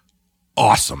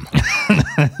 awesome.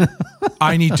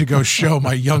 I need to go show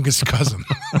my youngest cousin.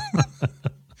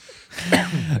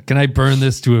 Can I burn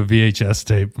this to a VHS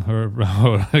tape or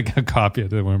a copy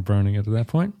of it? They weren't burning it at that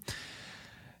point.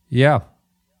 Yeah.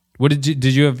 What did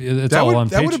you have? It's all on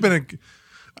that would have been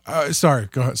sorry,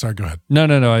 go ahead. Sorry, go ahead. No.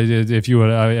 If you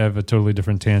would, I have a totally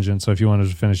different tangent. So if you wanted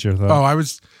to finish your thought. Oh, I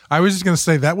was just going to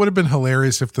say that would have been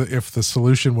hilarious if the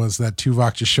solution was that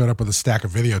Tuvok just showed up with a stack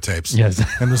of videotapes. Yes.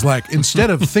 And was like,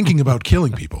 instead of thinking about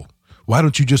killing people, why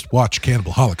don't you just watch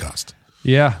Cannibal Holocaust?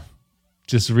 Yeah.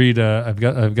 Just read. I've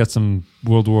got some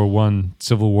World War I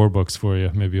Civil War books for you.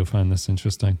 Maybe you'll find this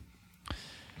interesting.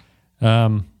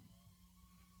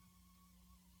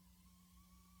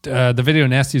 The video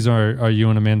nasties are you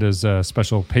and Amanda's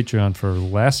special Patreon for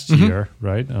last year,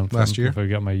 right? Last year, if I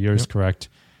got my years correct.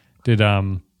 Did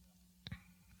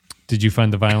you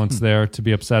find the violence there to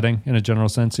be upsetting in a general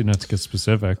sense? You don't have to get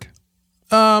specific.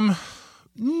 No,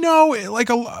 like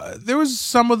there was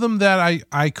some of them that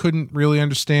I couldn't really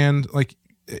understand. Like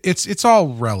it's all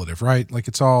relative, right? Like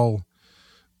it's all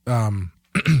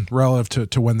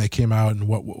relative to when they came out and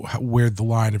where the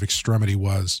line of extremity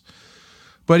was.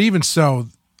 But even so,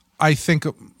 I think,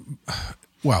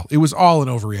 well, it was all an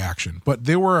overreaction, but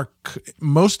there were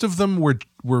most of them were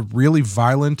really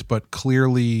violent, but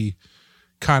clearly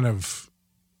kind of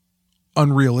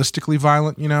unrealistically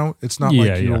violent. You know, it's not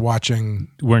like you were watching.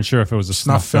 Weren't sure if it was a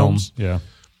snuff film. Yeah.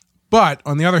 But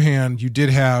on the other hand, you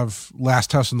did have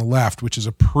Last House on the Left, which is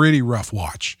a pretty rough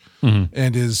watch,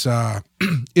 and is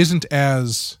isn't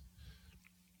as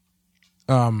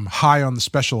high on the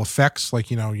special effects.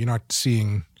 Like, you know, you're not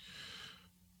seeing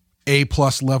A+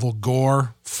 level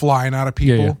gore flying out of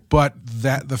people, but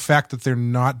the fact that they're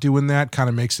not doing that kind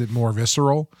of makes it more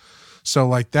visceral. So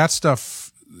like that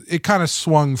stuff, it kind of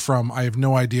swung from I have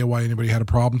no idea why anybody had a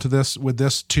problem with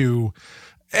this to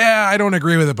I don't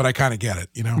agree with it, but I kind of get it,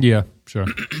 you know? Yeah, sure.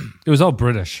 It was all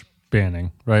British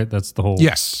banning, right? That's the whole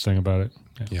thing about it.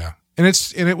 Yeah. And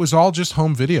it was all just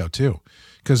home video too.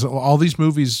 Because all these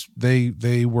movies,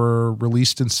 they were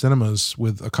released in cinemas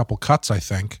with a couple cuts, I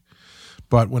think.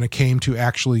 But when it came to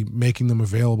actually making them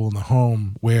available in the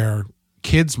home where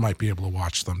kids might be able to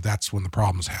watch them, that's when the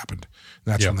problems happened.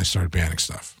 And that's when they started banning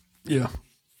stuff. Yeah.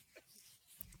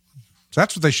 So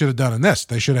that's what they should have done in this.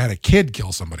 They should have had a kid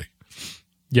kill somebody.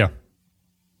 Yeah.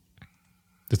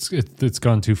 It's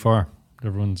gone too far.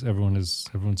 Everyone's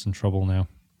in trouble now.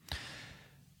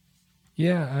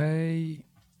 Yeah, I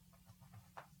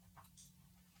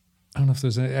don't know if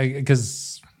there's any,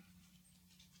 because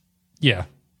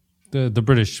the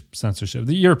British censorship,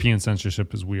 the European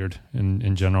censorship is weird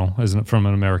in general, isn't it? From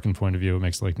an American point of view, it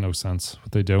makes like no sense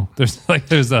what they do.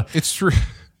 It's true.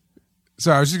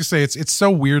 So I was just gonna say it's so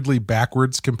weirdly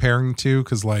backwards comparing to,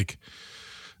 because like,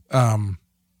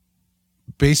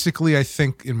 basically I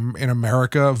think in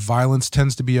America violence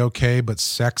tends to be okay, but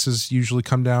sex is usually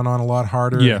come down on a lot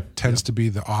harder. Yeah, it tends to be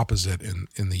the opposite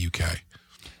in the UK.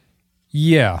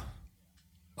 Yeah.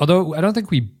 Although I don't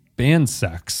think we ban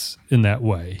sex in that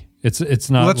way. It's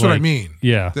not. Well, that's what I mean.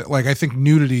 Yeah. Like I think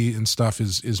nudity and stuff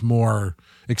is more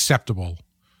acceptable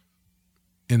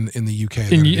in the UK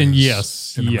than it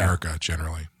is in America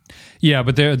generally. Yeah,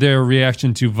 but their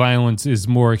reaction to violence is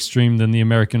more extreme than the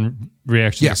American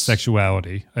reaction to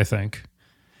sexuality, I think.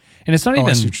 And it's not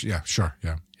even. Yeah, sure.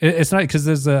 Yeah. It's not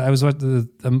because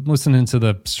I'm listening to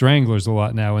the Stranglers a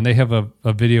lot now, and they have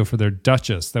a video for their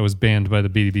Duchess that was banned by the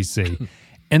BBC.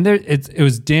 And it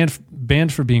was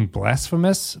banned for being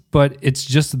blasphemous, but it's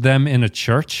just them in a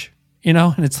church, you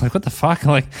know? And it's like, what the fuck?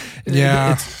 Like,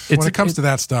 yeah, when it comes to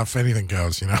that stuff, anything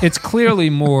goes, you know? It's clearly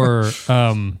more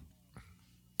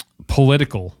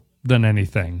political than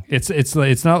anything. It's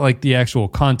not like the actual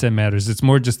content matters. It's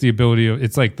more just the ability of,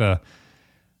 it's like the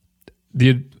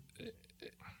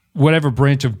whatever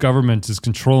branch of government is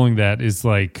controlling that is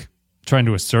like trying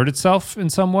to assert itself in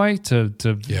some way to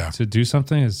do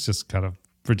something is just kind of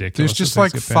ridiculous. There's just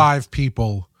like 5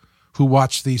 people who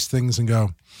watch these things and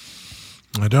go,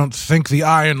 I don't think the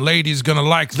Iron Lady's going to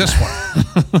like this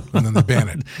one. And then they ban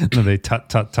it. And then they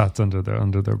tut under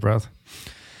their breath.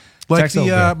 Like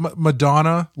the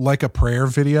Madonna Like a Prayer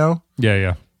video.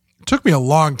 Yeah. It took me a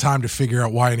long time to figure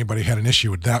out why anybody had an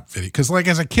issue with that video. Because like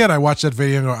as a kid, I watched that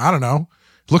video and go, I don't know.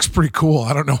 It looks pretty cool.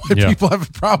 I don't know why people have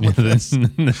a problem with this.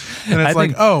 And it's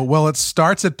like, oh, well, it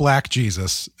starts at Black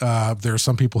Jesus. There are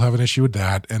some people have an issue with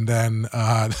that. And then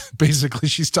basically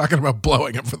she's talking about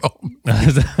blowing him for the whole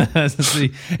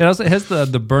movie. It also has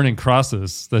the burning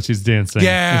crosses that she's dancing.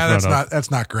 Yeah, that's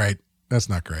not great. That's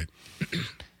not great.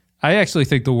 I actually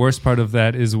think the worst part of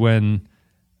that is when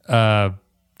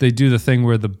they do the thing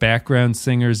where the background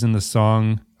singers in the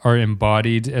song are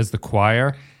embodied as the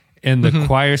choir. And the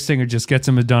choir singer just gets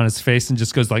in Madonna's face and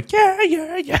just goes like, yeah.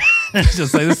 It's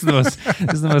just like, this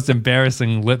is the most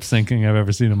embarrassing lip syncing I've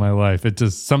ever seen in my life. It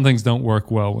just, some things don't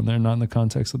work well when they're not in the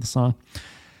context of the song.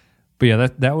 But yeah,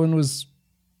 that one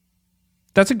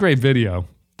that's a great video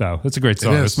though. It's a great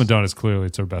song. It's Madonna's, clearly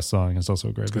it's her best song. It's also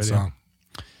a great video. Song.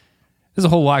 There's a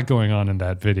whole lot going on in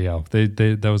that video.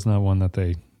 That was not one that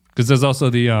because there's also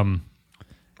the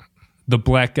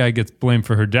black guy gets blamed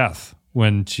for her death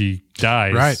when she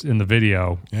dies in the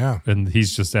video. Yeah. And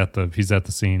he's at the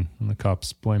scene and the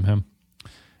cops blame him.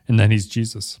 And then he's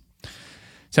Jesus.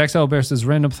 Taxel Bear says,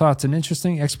 random thoughts, an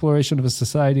interesting exploration of a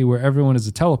society where everyone is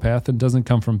a telepath and doesn't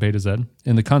come from Beta Z,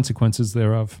 and the consequences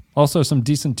thereof. Also some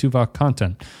decent Tuvok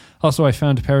content. Also, I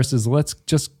found Paris's Let's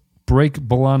Just Break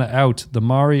B'Elanna Out. The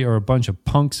Mari are a bunch of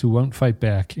punks who won't fight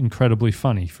back. Incredibly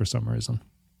funny for some reason.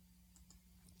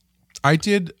 I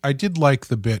did like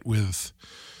the bit with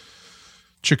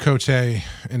Chakotay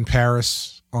and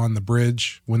Paris on the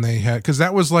bridge when they had, because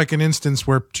that was like an instance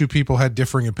where 2 people had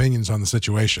differing opinions on the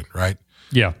situation, right?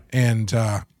 Yeah. And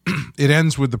it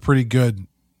ends with the pretty good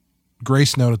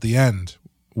grace note at the end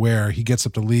where he gets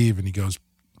up to leave and he goes,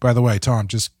 by the way, Tom,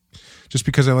 just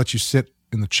because I let you sit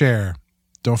in the chair,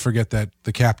 don't forget that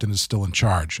the captain is still in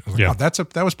charge. I was like, oh,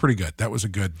 that was pretty good. That was a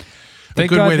good way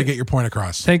to get your point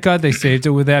across. Thank God they saved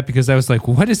it with that, because I was like,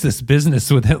 what is this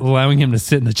business with allowing him to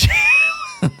sit in the chair?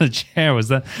 The chair, was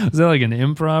that like an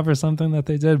improv or something that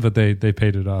they did? But they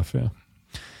paid it off. Yeah.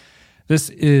 This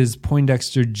is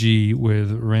Poindexter G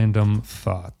with random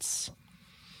thoughts.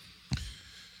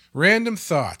 Random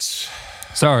thoughts.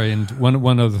 Sorry, and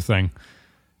one other thing.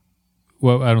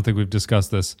 Well, I don't think we've discussed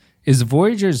this. Is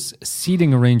Voyager's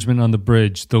seating arrangement on the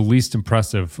bridge the least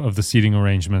impressive of the seating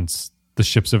arrangements the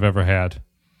ships have ever had?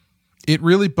 It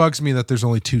really bugs me that there's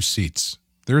only 2 seats.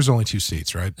 There's only 2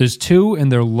 seats, right? There's 2,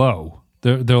 and they're low.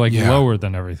 They're like lower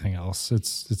than everything else.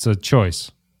 It's a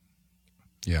choice.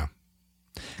 Yeah.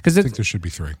 Because I think there should be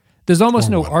 3. There's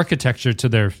almost no architecture to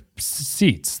their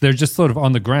seats. They're just sort of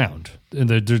on the ground, and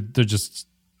they're just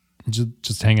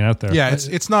hanging out there. Yeah,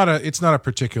 it's not a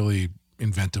particularly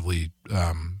inventively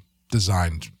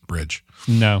designed bridge.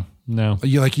 No.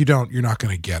 You're not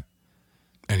going to get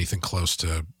anything close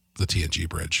to the TNG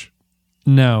bridge.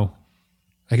 No.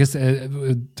 I guess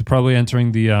they're probably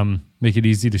entering the make it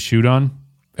easy to shoot on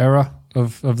era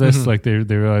of this. Mm-hmm. Like they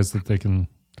realize that they can.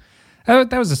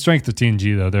 That was the strength of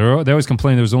TNG though. They always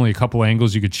complained there was only a couple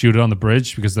angles you could shoot it on the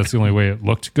bridge because that's the only way it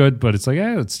looked good. But it's like,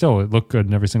 it looked good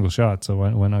in every single shot. So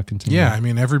why not continue? Yeah, I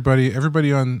mean everybody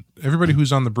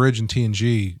who's on the bridge in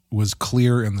TNG was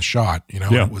clear in the shot.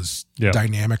 It was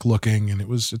dynamic looking, and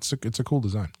it's a cool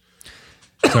design.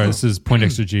 Sorry, this is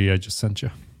Poindexter G. I just sent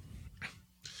you.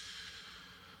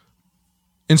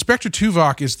 Inspector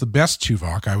Tuvok is the best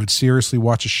Tuvok. I would seriously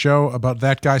watch a show about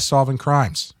that guy solving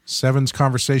crimes. Seven's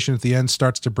conversation at the end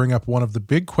starts to bring up one of the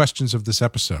big questions of this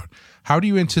episode. How do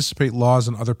you anticipate laws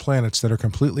on other planets that are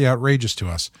completely outrageous to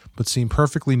us, but seem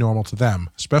perfectly normal to them,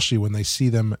 especially when they see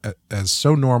them as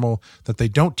so normal that they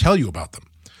don't tell you about them?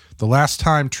 The last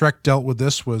time Trek dealt with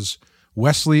this was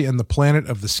Wesley and the planet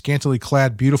of the scantily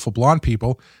clad beautiful blonde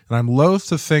people, and I'm loath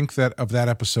to think of that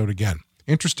episode again.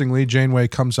 Interestingly, Janeway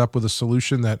comes up with a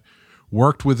solution that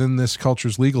worked within this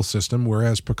culture's legal system,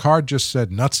 whereas Picard just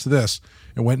said nuts to this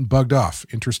and went and bugged off,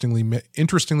 interestingly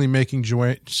making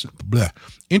Janeway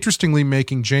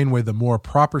the more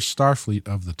proper Starfleet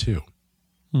of the two.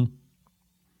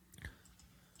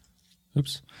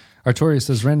 Oops. Artorias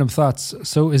says, random thoughts.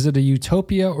 So is it a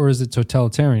utopia or is it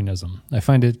totalitarianism? I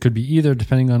find it could be either,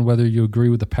 depending on whether you agree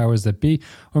with the powers that be,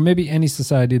 or maybe any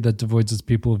society that devoids its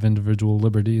people of individual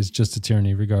liberty is just a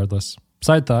tyranny regardless.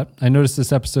 Side thought, I noticed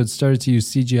this episode started to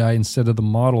use CGI instead of the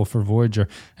model for Voyager,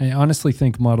 and I honestly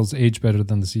think models age better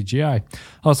than the CGI.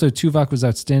 Also, Tuvok was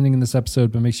outstanding in this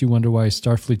episode, but makes you wonder why a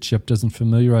Starfleet ship doesn't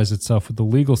familiarize itself with the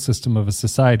legal system of a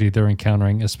society they're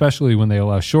encountering, especially when they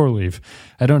allow shore leave.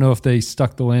 I don't know if they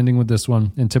stuck the landing with this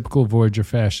one. In typical Voyager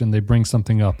fashion, they bring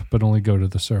something up, but only go to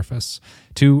the surface.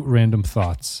 2 random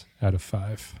thoughts out of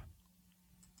 5.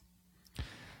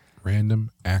 Random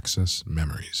access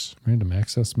memories. Random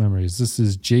access memories. This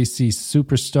is JC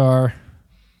Superstar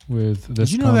with this.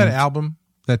 Did you know that album,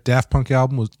 that Daft Punk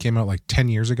album, came out like 10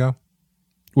 years ago?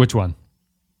 Which one?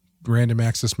 Random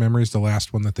access memories, the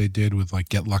last one that they did with like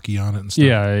Get Lucky on it and stuff.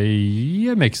 Yeah,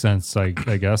 it makes sense. I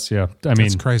guess. Yeah, I mean,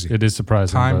 it's crazy. It is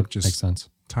surprising, Time but just makes sense.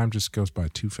 Time just goes by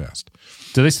too fast.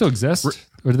 Do they still exist,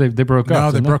 or did they broke up?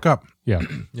 No, they broke up. Yeah,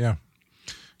 yeah.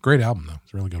 Great album though.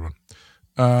 It's a really good one.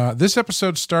 This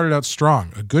episode started out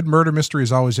strong. A good murder mystery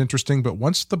is always interesting, but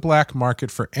once the black market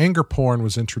for anger porn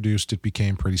was introduced, it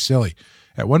became pretty silly.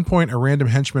 At one point, a random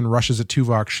henchman rushes at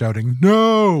Tuvok shouting,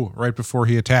 "No!" right before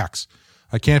he attacks.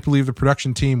 I can't believe the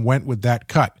production team went with that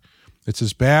cut. It's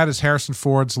as bad as Harrison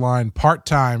Ford's line,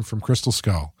 "part-time" from Crystal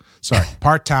Skull. Sorry,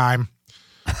 part-time.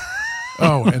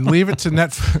 Oh, and leave it to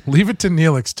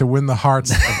Neelix to win the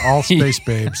hearts of all space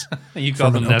babes. You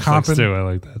call them Netflix too. I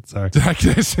like that. Sorry. Did I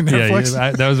say Netflix?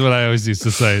 Yeah, that was what I always used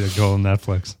to say, to call them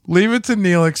Netflix. Leave it to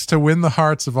Neelix to win the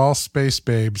hearts of all space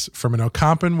babes, from an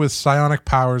Ocampan with psionic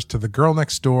powers to the girl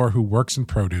next door who works in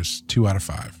produce. 2 out of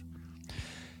 5.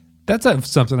 That's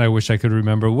something I wish I could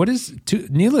remember.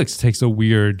 Neelix takes a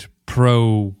weird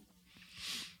punish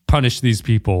these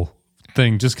people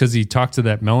thing just because he talked to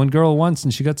that melon girl once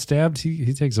and she got stabbed.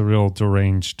 He takes a real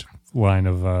deranged line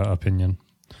of opinion.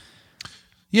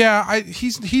 Yeah,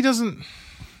 he doesn't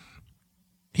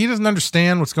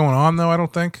understand what's going on though. I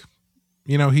don't think.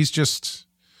 He's just,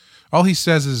 all he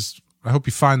says is, "I hope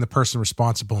you find the person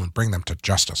responsible and bring them to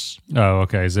justice." Oh,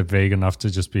 okay. Is it vague enough to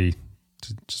just be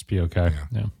okay?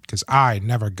 Yeah. Because I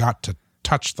never got to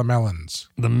touch the melons.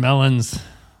 The melons,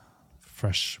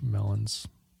 fresh melons.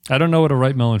 I don't know what a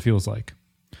ripe melon feels like.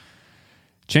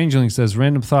 Changeling says,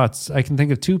 random thoughts. I can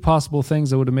think of 2 possible things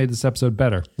that would have made this episode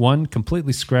better. 1,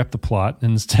 completely scrap the plot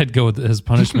and instead go with, as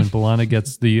punishment, B'Elanna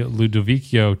gets the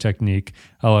Ludovico technique,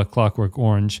 a la Clockwork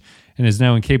Orange, and is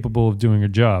now incapable of doing her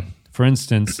job. For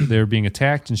instance, they're being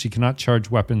attacked and she cannot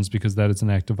charge weapons because that is an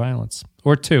act of violence.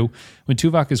 Or 2, when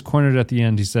Tuvok is cornered at the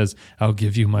end, he says, "I'll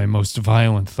give you my most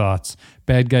violent thoughts."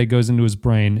 Bad guy goes into his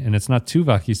brain, and it's not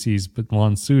Tuvok he sees, but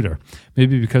Lon Suder.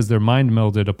 Maybe because they're mind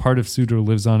melded, a part of Suder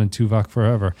lives on in Tuvok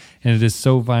forever, and it is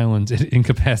so violent it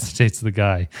incapacitates the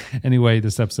guy. Anyway,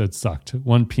 this episode sucked.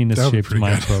 1 penis-shaped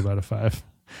mind probe out of 5.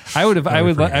 I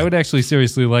would actually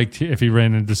seriously like if he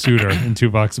ran into Suder in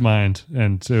Tuvok's mind,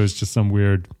 and it was just some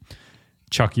weird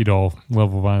Chucky doll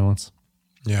level violence.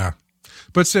 Yeah.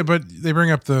 But they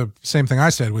bring up the same thing I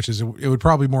said, which is it would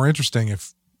probably be more interesting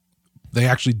if they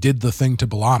actually did the thing to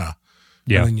B'Elanna.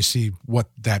 Yeah. And then you see what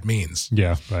that means.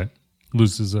 Yeah, right.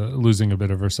 Losing a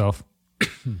bit of herself.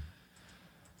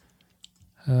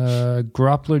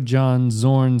 Groppler John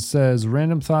Zorn says,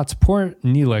 random thoughts. Poor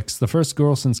Neelix, the first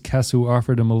girl since Kessu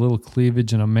offered him a little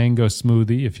cleavage and a mango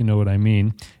smoothie, if you know what I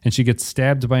mean, and she gets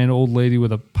stabbed by an old lady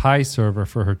with a pie server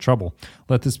for her trouble.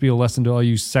 Let this be a lesson to all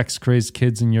you sex-crazed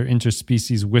kids in your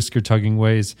interspecies whisker-tugging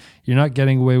ways. You're not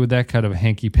getting away with that kind of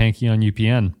hanky-panky on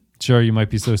UPN. Sure, you might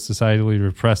be so societally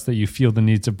repressed that you feel the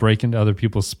need to break into other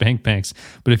people's spank banks.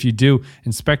 But if you do,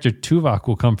 Inspector Tuvok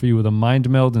will come for you with a mind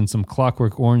meld and some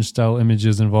Clockwork Orange-style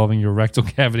images involving your rectal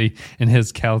cavity and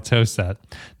his Cal-Toe set.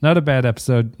 Not a bad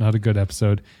episode, not a good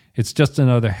episode. It's just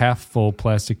another half-full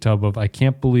plastic tub of I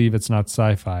can't believe it's not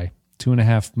sci-fi.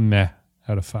 2.5 meh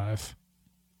out of 5.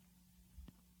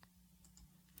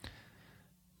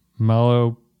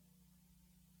 Malo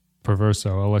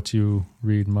Perverso. I'll let you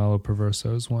read Malo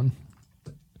Perverso's one.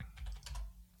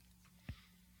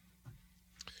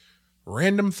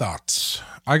 Random thoughts.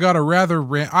 I got a rather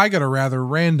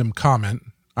random comment.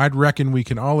 I'd reckon we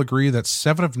can all agree that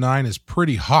 7 of 9 is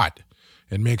pretty hot.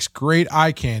 It makes great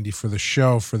eye candy for the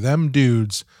show for them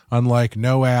dudes, unlike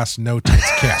No Ass, No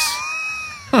Tits Kiss.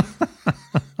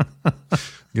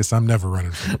 Guess I'm never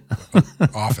running for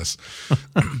office.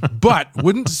 But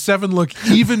wouldn't 7 look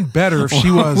even better if she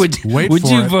was? Would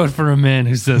you vote for a man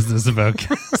who says this about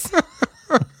Kiss?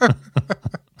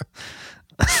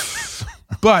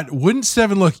 But wouldn't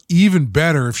 7 look even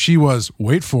better if she was?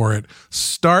 Wait for it.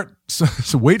 Start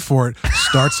some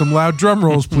loud drum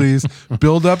rolls, please.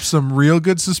 Build up some real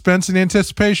good suspense and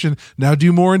anticipation. Now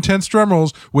do more intense drum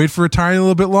rolls. Wait for a tiny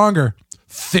little bit longer.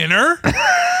 Thinner?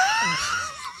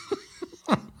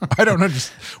 I don't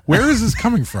understand. Where is this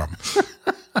coming from?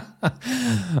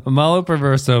 Malo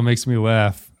Perverso makes me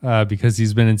laugh because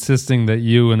he's been insisting that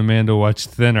you and Amanda watch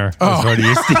Thinner as part of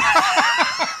your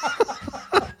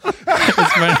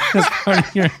as part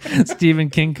of your Stephen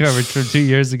King coverage from 2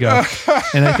 years ago.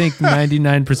 And I think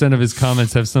 99% of his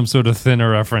comments have some sort of Thinner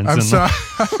reference.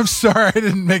 I'm sorry I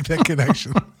didn't make that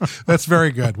connection. That's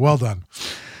very good. Well done.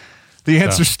 The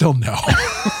answer's still no.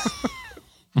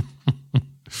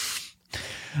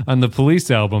 On the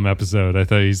Police album episode, I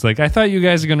thought you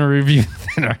guys are going to review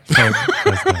Thinner.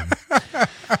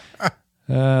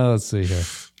 Let's see here.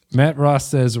 Matt Ross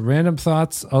says, random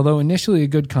thoughts. Although initially a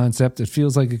good concept, it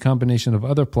feels like a combination of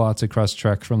other plots across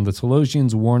Trek, from the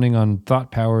Telosians' warning on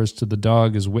thought powers to the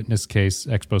dog as witness case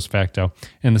ex post facto,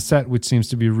 and the set, which seems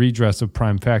to be a redress of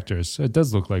prime factors. It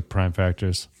does look like prime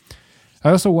factors. I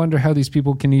also wonder how these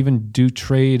people can even do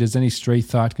trade, as any stray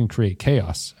thought can create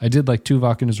chaos. I did like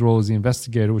Tuvok in his role as the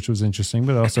investigator, which was interesting,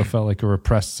 but it also felt like a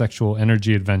repressed sexual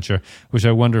energy adventure, which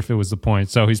I wonder if it was the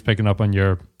point. So he's picking up on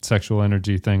your sexual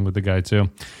energy thing with the guy too.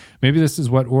 Maybe this is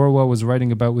what Orwell was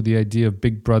writing about with the idea of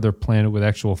Big Brother planet with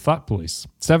actual thought police.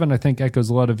 7, I think, echoes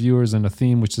a lot of viewers and a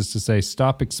theme, which is to say,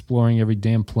 stop exploring every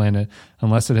damn planet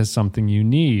unless it has something you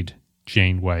need.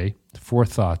 Janeway, 4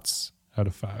 thoughts out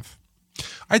of 5.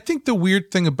 I think the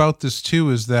weird thing about this too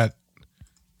is that,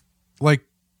 like,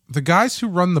 the guys who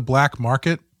run the black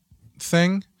market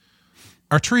thing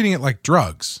are treating it like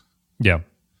drugs. Yeah.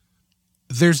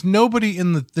 There's nobody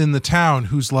in the town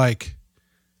who's like,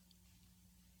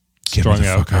 get me the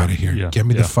fuck out of here. Yeah. Get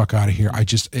me the fuck out of here.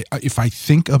 If I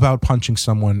think about punching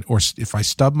someone, or if I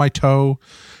stub my toe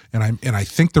and I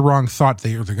think the wrong thought,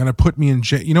 they're going to put me in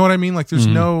jail. You know what I mean? Like, there's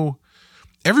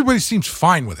everybody seems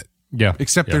fine with it. Yeah.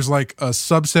 Except there's like a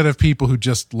subset of people who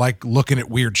just like looking at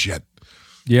weird shit.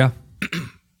 Yeah.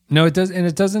 No, it does. And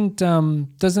it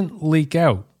doesn't leak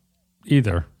out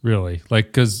either, really. Like,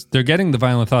 because they're getting the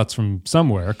violent thoughts from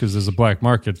somewhere because there's a black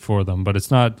market for them, but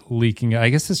it's not leaking. I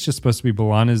guess it's just supposed to be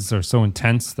B'Elanna's are so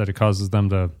intense that it causes them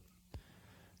to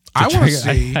I want to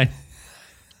see.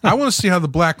 I want to see how the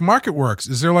black market works.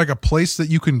 Is there like a place that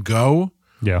you can go?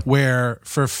 Yeah. Where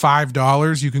for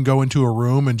 $5 you can go into a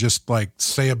room and just like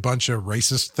say a bunch of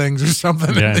racist things or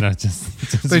something. Yeah,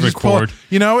 just they record. Just pull,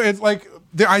 you know, it's like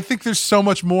I think there's so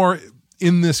much more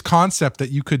in this concept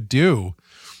that you could do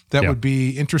that would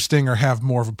be interesting or have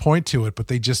more of a point to it, but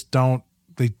they just don't.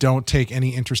 They don't take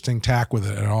any interesting tack with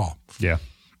it at all. Yeah.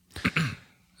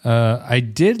 I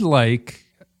did like.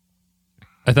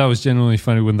 I thought it was genuinely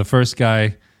funny when the first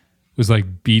guy was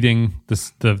like beating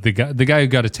the guy who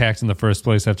got attacked in the first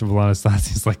place after B'Elanna's thoughts.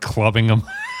 He's like clubbing him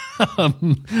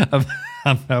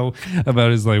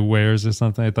about his like wares or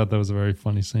something. I thought that was a very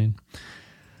funny scene.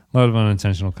 A lot of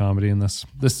unintentional comedy in this.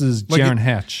 This is Jaron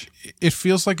Hatch. It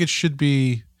feels like it should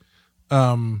be,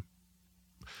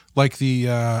 like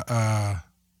the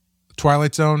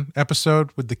Twilight Zone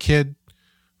episode with the kid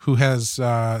who has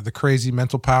the crazy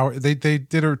mental power. They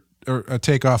did a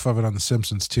takeoff of it on The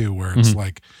Simpsons too, where it's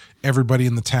like everybody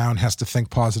in the town has to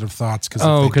think positive thoughts because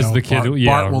the kid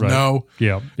Bart will know.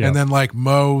 Yeah. And then like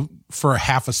Mo for a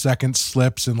half a second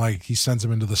slips and like he sends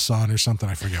him into the sun or something.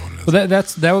 I forget what it is. Well,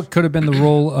 that could have been the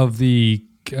role of the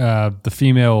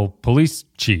female police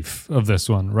chief of this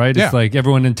one, right? It's like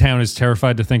everyone in town is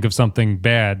terrified to think of something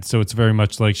bad, so it's very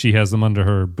much like she has them under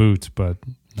her boot, but.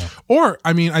 No. Or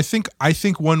I mean, I think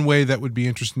one way that would be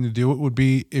interesting to do it would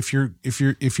be if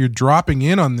you're dropping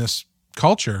in on this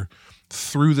culture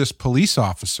through this police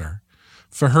officer,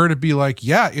 for her to be like,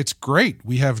 yeah, it's great.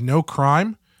 We have no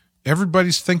crime.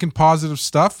 Everybody's thinking positive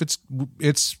stuff.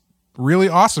 It's really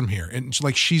awesome here, and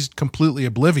like she's completely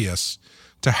oblivious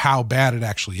to how bad it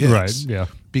actually is. Right. Yeah.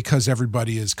 Because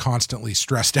everybody is constantly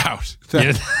stressed out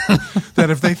that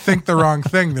if they think the wrong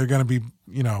thing, they're going to be,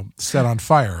 set on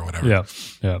fire or whatever. Yeah.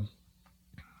 Yeah.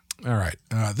 All right.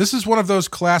 This is one of those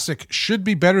classic should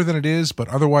be better than it is, but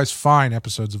otherwise fine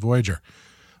episodes of Voyager.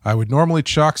 I would normally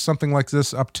chalk something like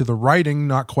this up to the writing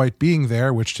not quite being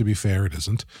there, which to be fair, it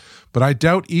isn't. But I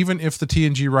doubt even if the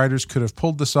TNG writers could have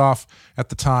pulled this off at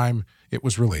the time it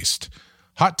was released.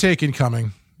 Hot take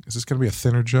incoming. Is this going to be a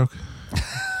thinner joke?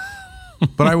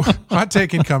 Hot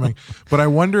take incoming. But I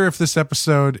wonder if this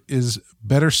episode is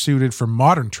better suited for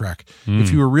modern Trek.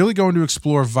 If you are really going to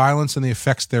explore violence and the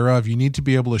effects thereof, you need to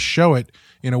be able to show it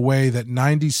in a way that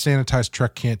 90s sanitized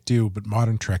Trek can't do, but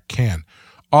modern Trek can.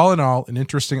 All in all, an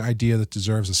interesting idea that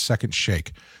deserves a second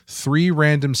shake. 3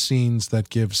 random scenes that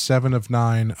give 7 of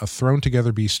 9 a thrown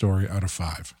together B story out of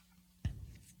 5.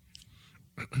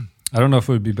 I don't know if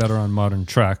it would be better on modern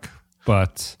Trek,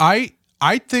 but I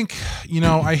think,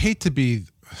 I hate to be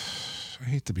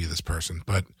this person,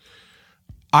 but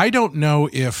I don't know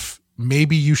if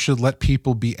maybe you should let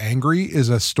people be angry is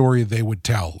a story they would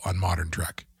tell on Modern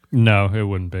Trek. No, it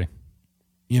wouldn't be.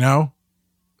 You know?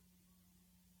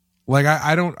 Like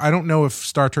I don't know if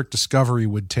Star Trek Discovery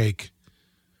would take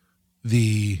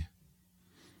the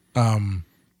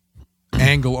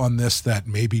angle on this that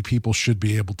maybe people should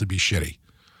be able to be shitty.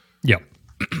 Yep.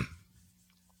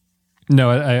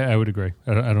 No, I would agree.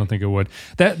 I don't think it would.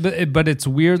 But it's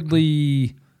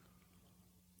weirdly.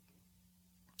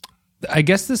 I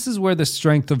guess this is where the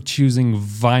strength of choosing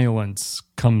violence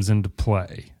comes into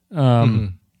play,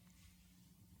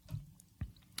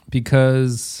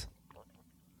 because.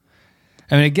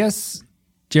 I mean, I guess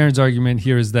Jaren's argument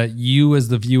here is that you, as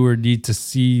the viewer, need to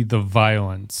see the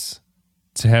violence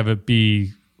to have it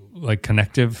be like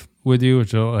connective with you,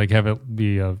 which will like have it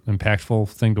be a impactful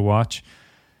thing to watch.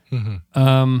 Because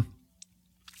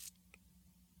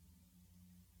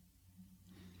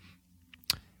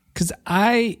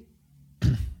I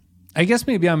guess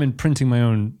maybe I'm imprinting my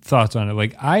own thoughts on it.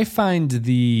 Like I find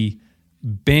the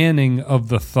banning of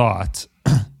the thought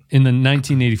in the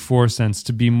 1984 sense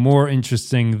to be more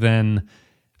interesting than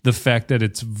the fact that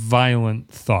it's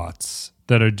violent thoughts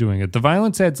that are doing it. The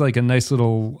violence adds like a nice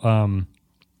little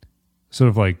sort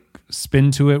of like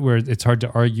spin to it where it's hard to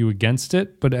argue against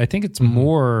it. But I think it's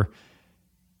more,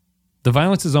 the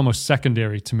violence is almost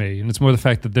secondary to me. And it's more the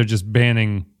fact that they're just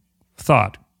banning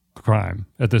thought crime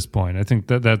at this point. I think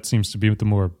that seems to be the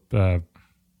more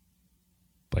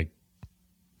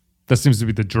that seems to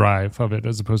be the drive of it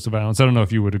as opposed to violence. I don't know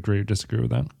if you would agree or disagree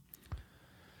with that.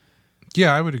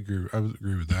 Yeah, I would agree. I would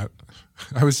agree with that.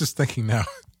 I was just thinking now,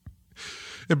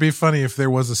 it'd be funny if there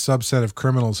was a subset of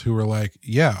criminals who were like,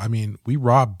 yeah, I mean, we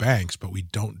rob banks, but we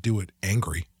don't do it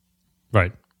angry.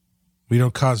 Right. We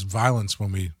don't cause violence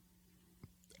when we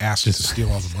ask to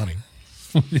steal all the money.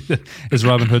 It's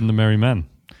Robin Hood and the Merry Men.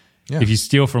 Yeah. If you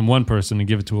steal from one person and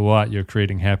give it to a lot, you're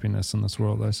creating happiness in this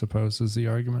world, I suppose, is the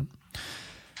argument.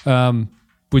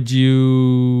 Would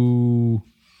you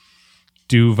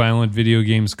do violent video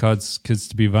games cause kids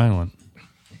to be violent?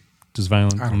 Does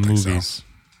violent movies? So.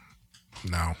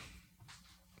 No.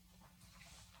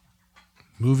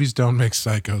 Movies don't make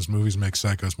psychos. Movies make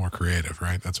psychos more creative,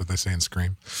 right? That's what they say in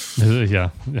Scream. Yeah.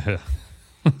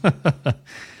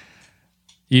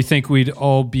 You think we'd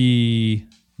all be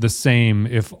the same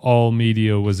if all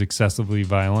media was excessively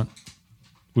violent?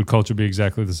 Would culture be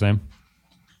exactly the same?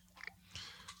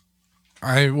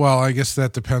 I guess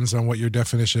that depends on what your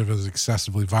definition of as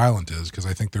excessively violent is, because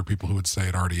I think there are people who would say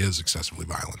it already is excessively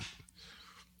violent.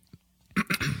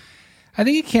 I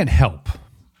think it can't help,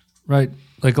 right?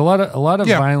 Like a lot of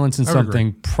violence in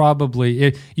something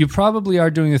you probably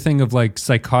are doing the thing of like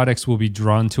psychotics will be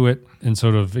drawn to it and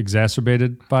sort of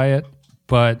exacerbated by it,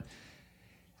 but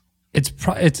it's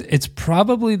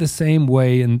probably the same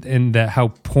way in that how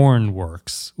porn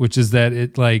works, which is that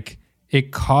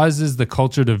it causes the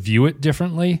culture to view it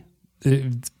differently.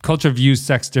 Culture views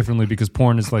sex differently because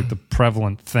porn is like the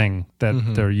prevalent thing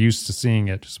that they're used to seeing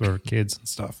it, just for kids and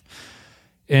stuff.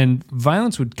 And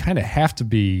violence would kind of have to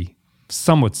be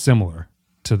somewhat similar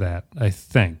to that, I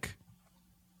think.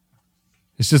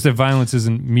 It's just that violence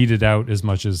isn't meted out as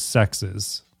much as sex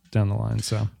is down the line.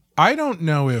 So I don't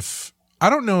know if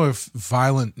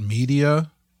violent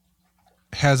media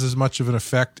has as much of an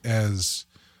effect as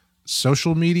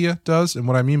social media does. And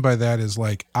what I mean by that is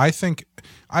like, I think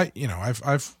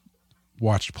I've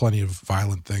watched plenty of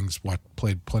violent things,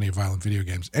 played plenty of violent video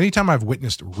games. Anytime I've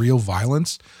witnessed real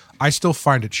violence, I still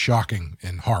find it shocking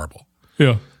and horrible.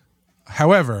 Yeah.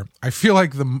 However, I feel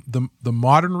like the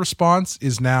modern response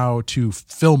is now to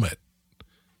film it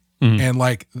and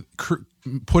like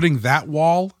putting that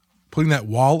wall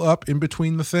up in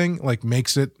between the thing, like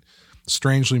makes it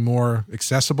strangely more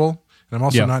accessible. And I'm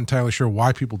also not entirely sure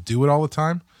why people do it all the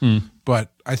time,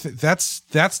 but I think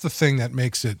that's the thing that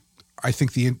makes it. I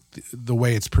think the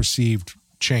way it's perceived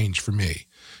change for me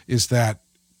is that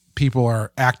people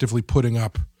are actively putting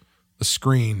up a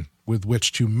screen with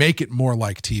which to make it more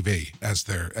like TV as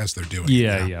they're doing.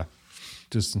 Yeah.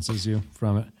 Distances you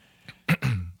from it.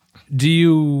 Do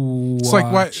you? It's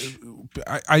like what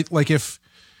I like if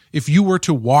you were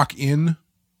to walk in.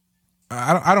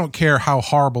 I don't care how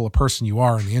horrible a person you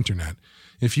are on the internet.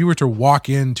 If you were to walk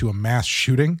into a mass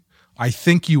shooting, I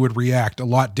think you would react a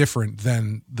lot different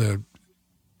than the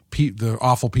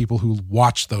awful people who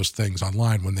watch those things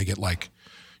online when they get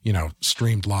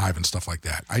streamed live and stuff like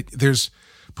that. There's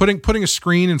putting a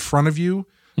screen in front of you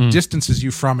distances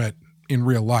you from it in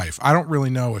real life. I don't really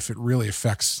know if it really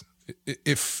affects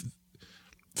if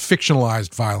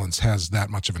fictionalized violence has that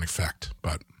much of an effect,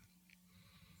 but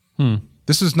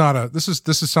This is not this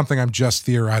is something I'm just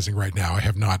theorizing right now. I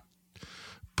have not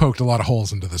poked a lot of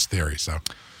holes into this theory. So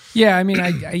yeah, I mean,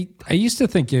 I used to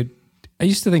think it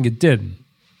didn't,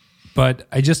 but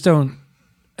I just don't.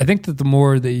 I think that the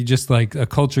more that you just like a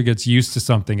culture gets used to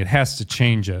something, it has to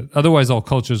change it. Otherwise, all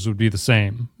cultures would be the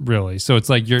same, really. So it's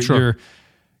like your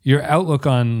outlook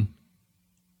on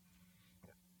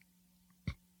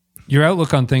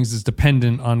things is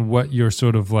dependent on what you're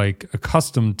sort of like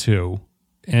accustomed to,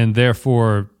 and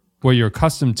therefore what you're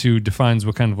accustomed to defines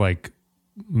what kind of like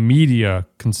media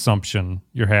consumption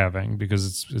you're having,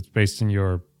 because it's based in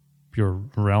your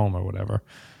realm or whatever.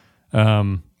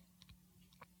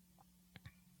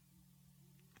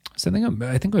 So I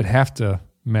think it would have to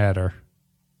matter,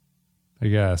 I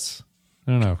guess.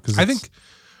 I don't know. I think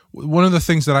one of the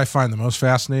things that I find the most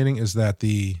fascinating is that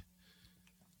the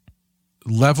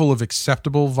level of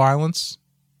acceptable violence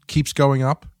keeps going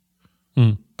up.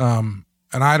 And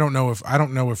I don't know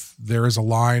if there is a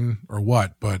line or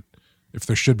what, but if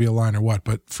there should be a line or what.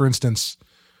 But for instance,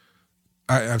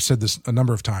 I've said this a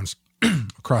number of times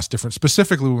across different,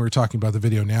 specifically when we were talking about the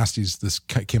video nasties, this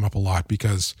came up a lot,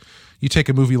 because you take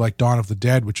a movie like Dawn of the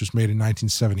Dead, which was made in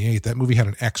 1978, that movie had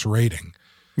an X rating.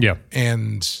 Yeah.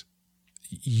 And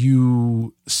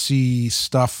you see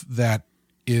stuff that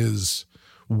is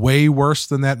way worse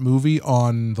than that movie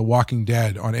on The Walking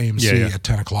Dead on AMC at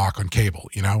 10 o'clock on cable,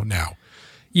 now.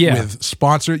 Yeah. With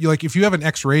sponsor, like if you have an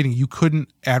X rating, you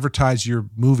couldn't advertise your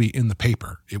movie in the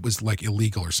paper. It was like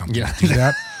illegal or something to do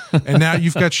that. And now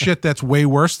you've got shit that's way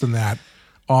worse than that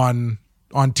on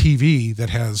TV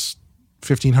that has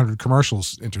 1,500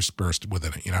 commercials interspersed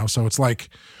within it, So it's like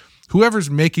whoever's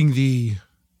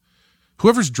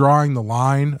drawing the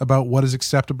line about what is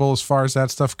acceptable as far as that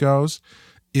stuff goes,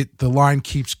 the line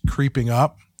keeps creeping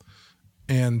up.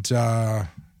 And I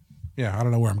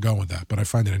don't know where I'm going with that, but I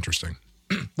find it interesting.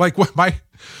 Like one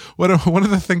of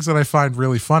the things that I find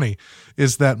really funny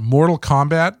is that Mortal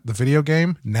Kombat, the video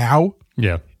game, now,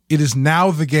 it is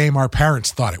now the game our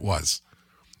parents thought it was.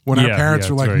 When our parents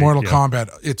were like, Mortal Kombat,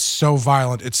 it's so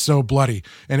violent, it's so bloody,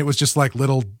 and it was just like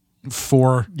little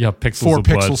four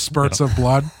pixel spurts of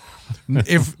blood.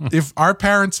 If our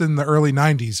parents in the early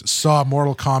 90s saw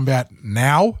Mortal Kombat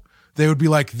now, they would be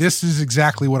like, this is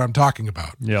exactly what I'm talking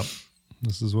about. Yep.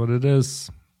 This is what it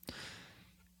is.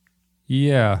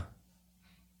 Yeah.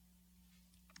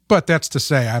 But that's to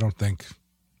say, I don't think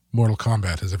Mortal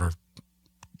Kombat has ever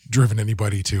driven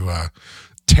anybody to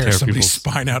tear somebody's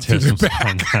spine out through their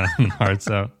back. Hearts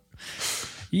out.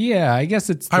 Yeah, I guess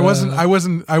it's. I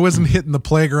wasn't hitting the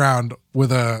playground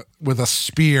with a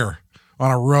spear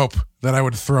on a rope that I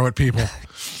would throw at people.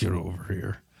 Get over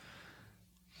here.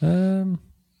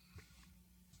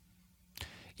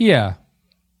 Yeah.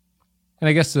 And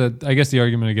I guess the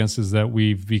argument against is that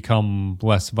we've become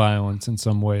less violent in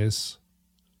some ways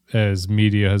as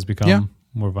media has become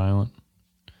more violent.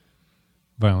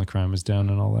 Violent crime is down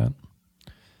and all that.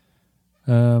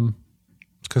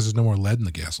 It's because there's no more lead in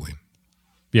the gasoline.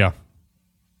 Yeah.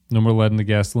 No more lead in the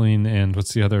gasoline, and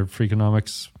what's the other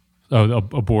Freakonomics? Oh,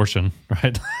 abortion,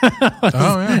 right?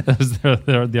 That was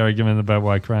the argument about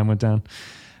why crime went down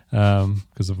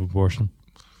because of abortion,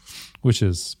 which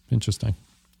is interesting.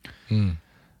 I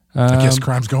guess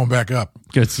crime's going back up.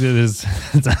 It is.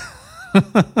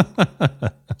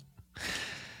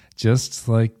 Just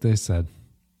like they said.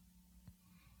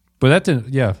 But that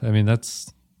didn't, I mean,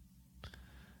 it's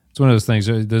one of those things.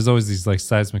 There's always these like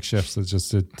seismic shifts that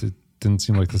just, it didn't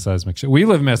seem like the seismic shift. We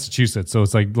live in Massachusetts, so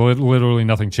it's like literally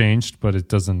nothing changed, but it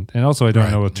doesn't. And also I don't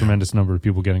know a tremendous number of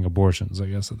people getting abortions, I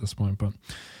guess, at this point, but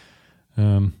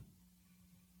we'll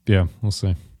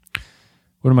see.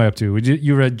 What am I up to?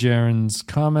 You read Jaron's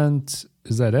comment.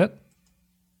 Is that it?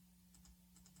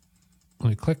 Let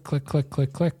me click.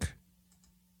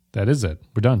 That is it.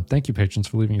 We're done. Thank you, patrons,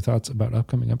 for leaving your thoughts about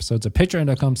upcoming episodes at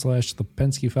patreon.com/The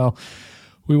Penske File.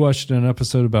 We watched an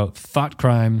episode about thought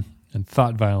crime and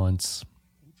thought violence.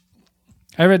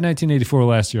 I read 1984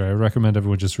 last year. I recommend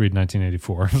everyone just read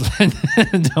 1984.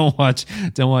 Don't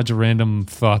watch random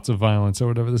thoughts of violence or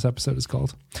whatever this episode is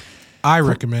called. I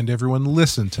recommend everyone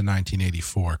listen to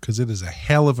 1984 because it is a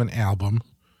hell of an album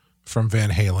from Van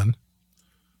Halen.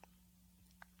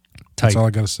 Tight. That's all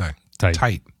I got to say.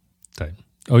 Tight.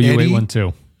 Oh, you ate one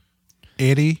too.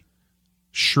 Eddie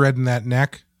shredding that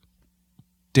neck.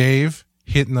 Dave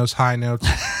hitting those high notes.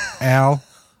 Al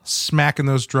smacking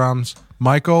those drums.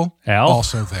 Michael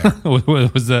also there.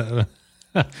 What was that?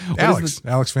 Alex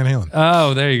Van Halen.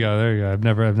 Oh, there you go. I've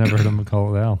never heard him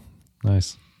call it Al.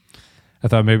 Nice. I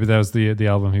thought maybe that was the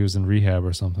album he was in rehab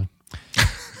or something.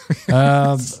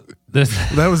 That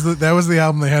was the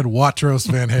album they had Watros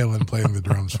Van Halen playing the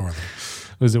drums for them.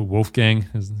 Was it Wolfgang,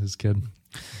 his kid?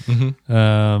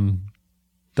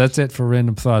 That's it for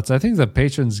random thoughts. I think the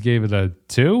patrons gave it a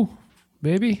 2,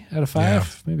 maybe out of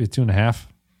 5, maybe a 2.5.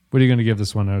 What are you going to give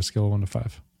this one on a scale of 1 to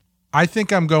 5? I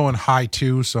think I'm going high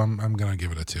 2, so I'm going to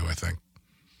give it a 2, I think.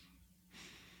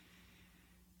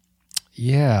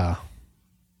 Yeah.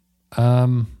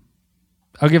 I'll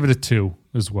give it a 2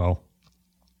 as well.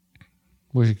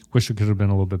 Wish it could have been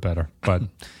a little bit better, but a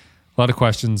lot of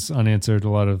questions unanswered, a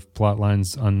lot of plot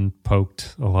lines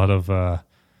unpoked, a lot of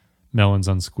melons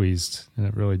unsqueezed, and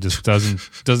it really just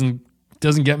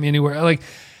doesn't get me anywhere. Like,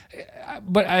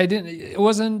 but I didn't. It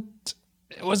wasn't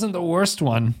the worst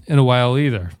one in a while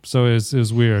either. So it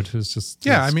was weird. It was just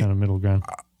kind of middle ground.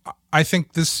 I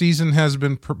think this season has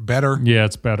been better. Yeah,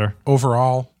 it's better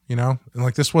overall. And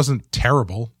like this wasn't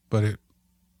terrible, but it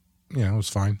was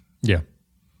fine. Yeah.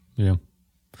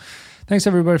 Thanks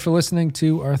everybody for listening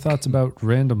to our thoughts about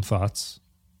random thoughts.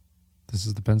 This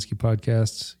is the Pensky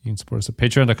Podcast. You can support us at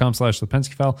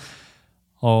patreon.com/thepenskyfile.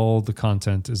 All the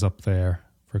content is up there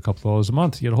for a couple of $1 a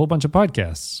month. You get a whole bunch of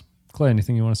podcasts. Clay,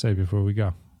 anything you want to say before we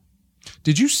go?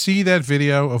 Did you see that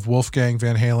video of Wolfgang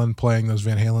Van Halen playing those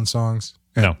Van Halen songs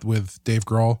with Dave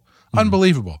Grohl? Mm-hmm.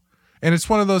 Unbelievable. And it's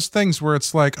one of those things where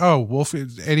it's like, oh,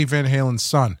 Eddie Van Halen's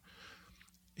son.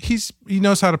 He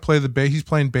knows how to play the bass. He's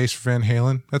playing bass for Van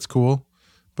Halen. That's cool.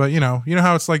 But, you know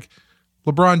how it's like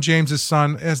LeBron James's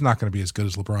son is not going to be as good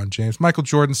as LeBron James. Michael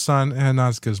Jordan's son, not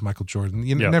as good as Michael Jordan.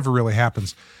 It never really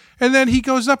happens. And then he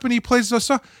goes up and he plays those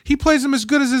songs. He plays them as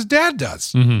good as his dad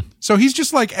does. Mm-hmm. So he's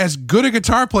just like as good a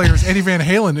guitar player as Eddie Van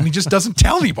Halen, and he just doesn't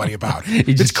tell anybody about it.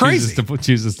 It's crazy.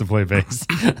 Chooses to play bass.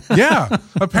 Yeah.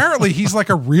 Apparently he's like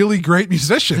a really great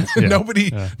musician. And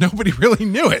nobody really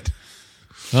knew it.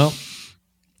 Well,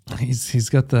 he's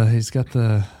got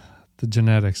the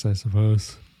genetics, I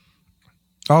suppose.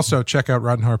 Also, check out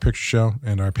Rotten Horror Picture Show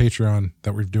and our Patreon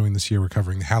that we're doing this year. We're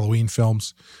covering the Halloween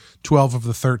films. 12 of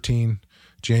the 13.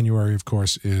 January, of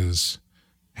course, is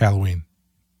Halloween.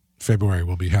 February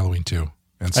will be Halloween 2.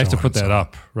 And so I have to put that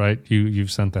up, right?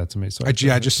 You've sent that to me. So I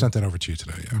just sent that over to you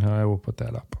today. Yeah. I will put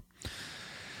that up.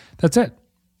 That's it.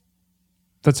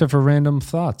 That's it for Random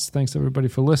Thoughts. Thanks, everybody,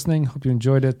 for listening. Hope you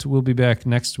enjoyed it. We'll be back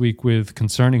next week with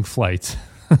Concerning Flight,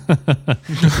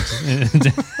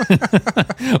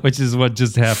 which is what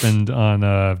just happened on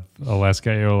Alaska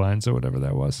Airlines or whatever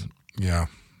that was. Yeah.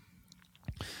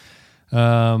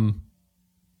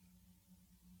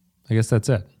 I guess that's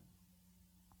it.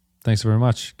 Thanks very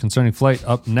much. Concerning Flight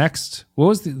up next. What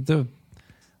was the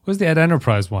Ed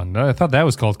Enterprise one? I thought that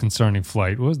was called Concerning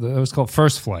Flight. What was that? It was called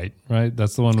First Flight, right?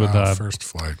 That's the one with First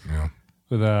Flight, yeah.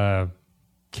 With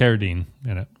Carradine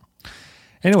in it.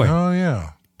 Anyway. Oh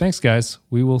yeah. Thanks, guys.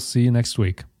 We will see you next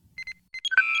week.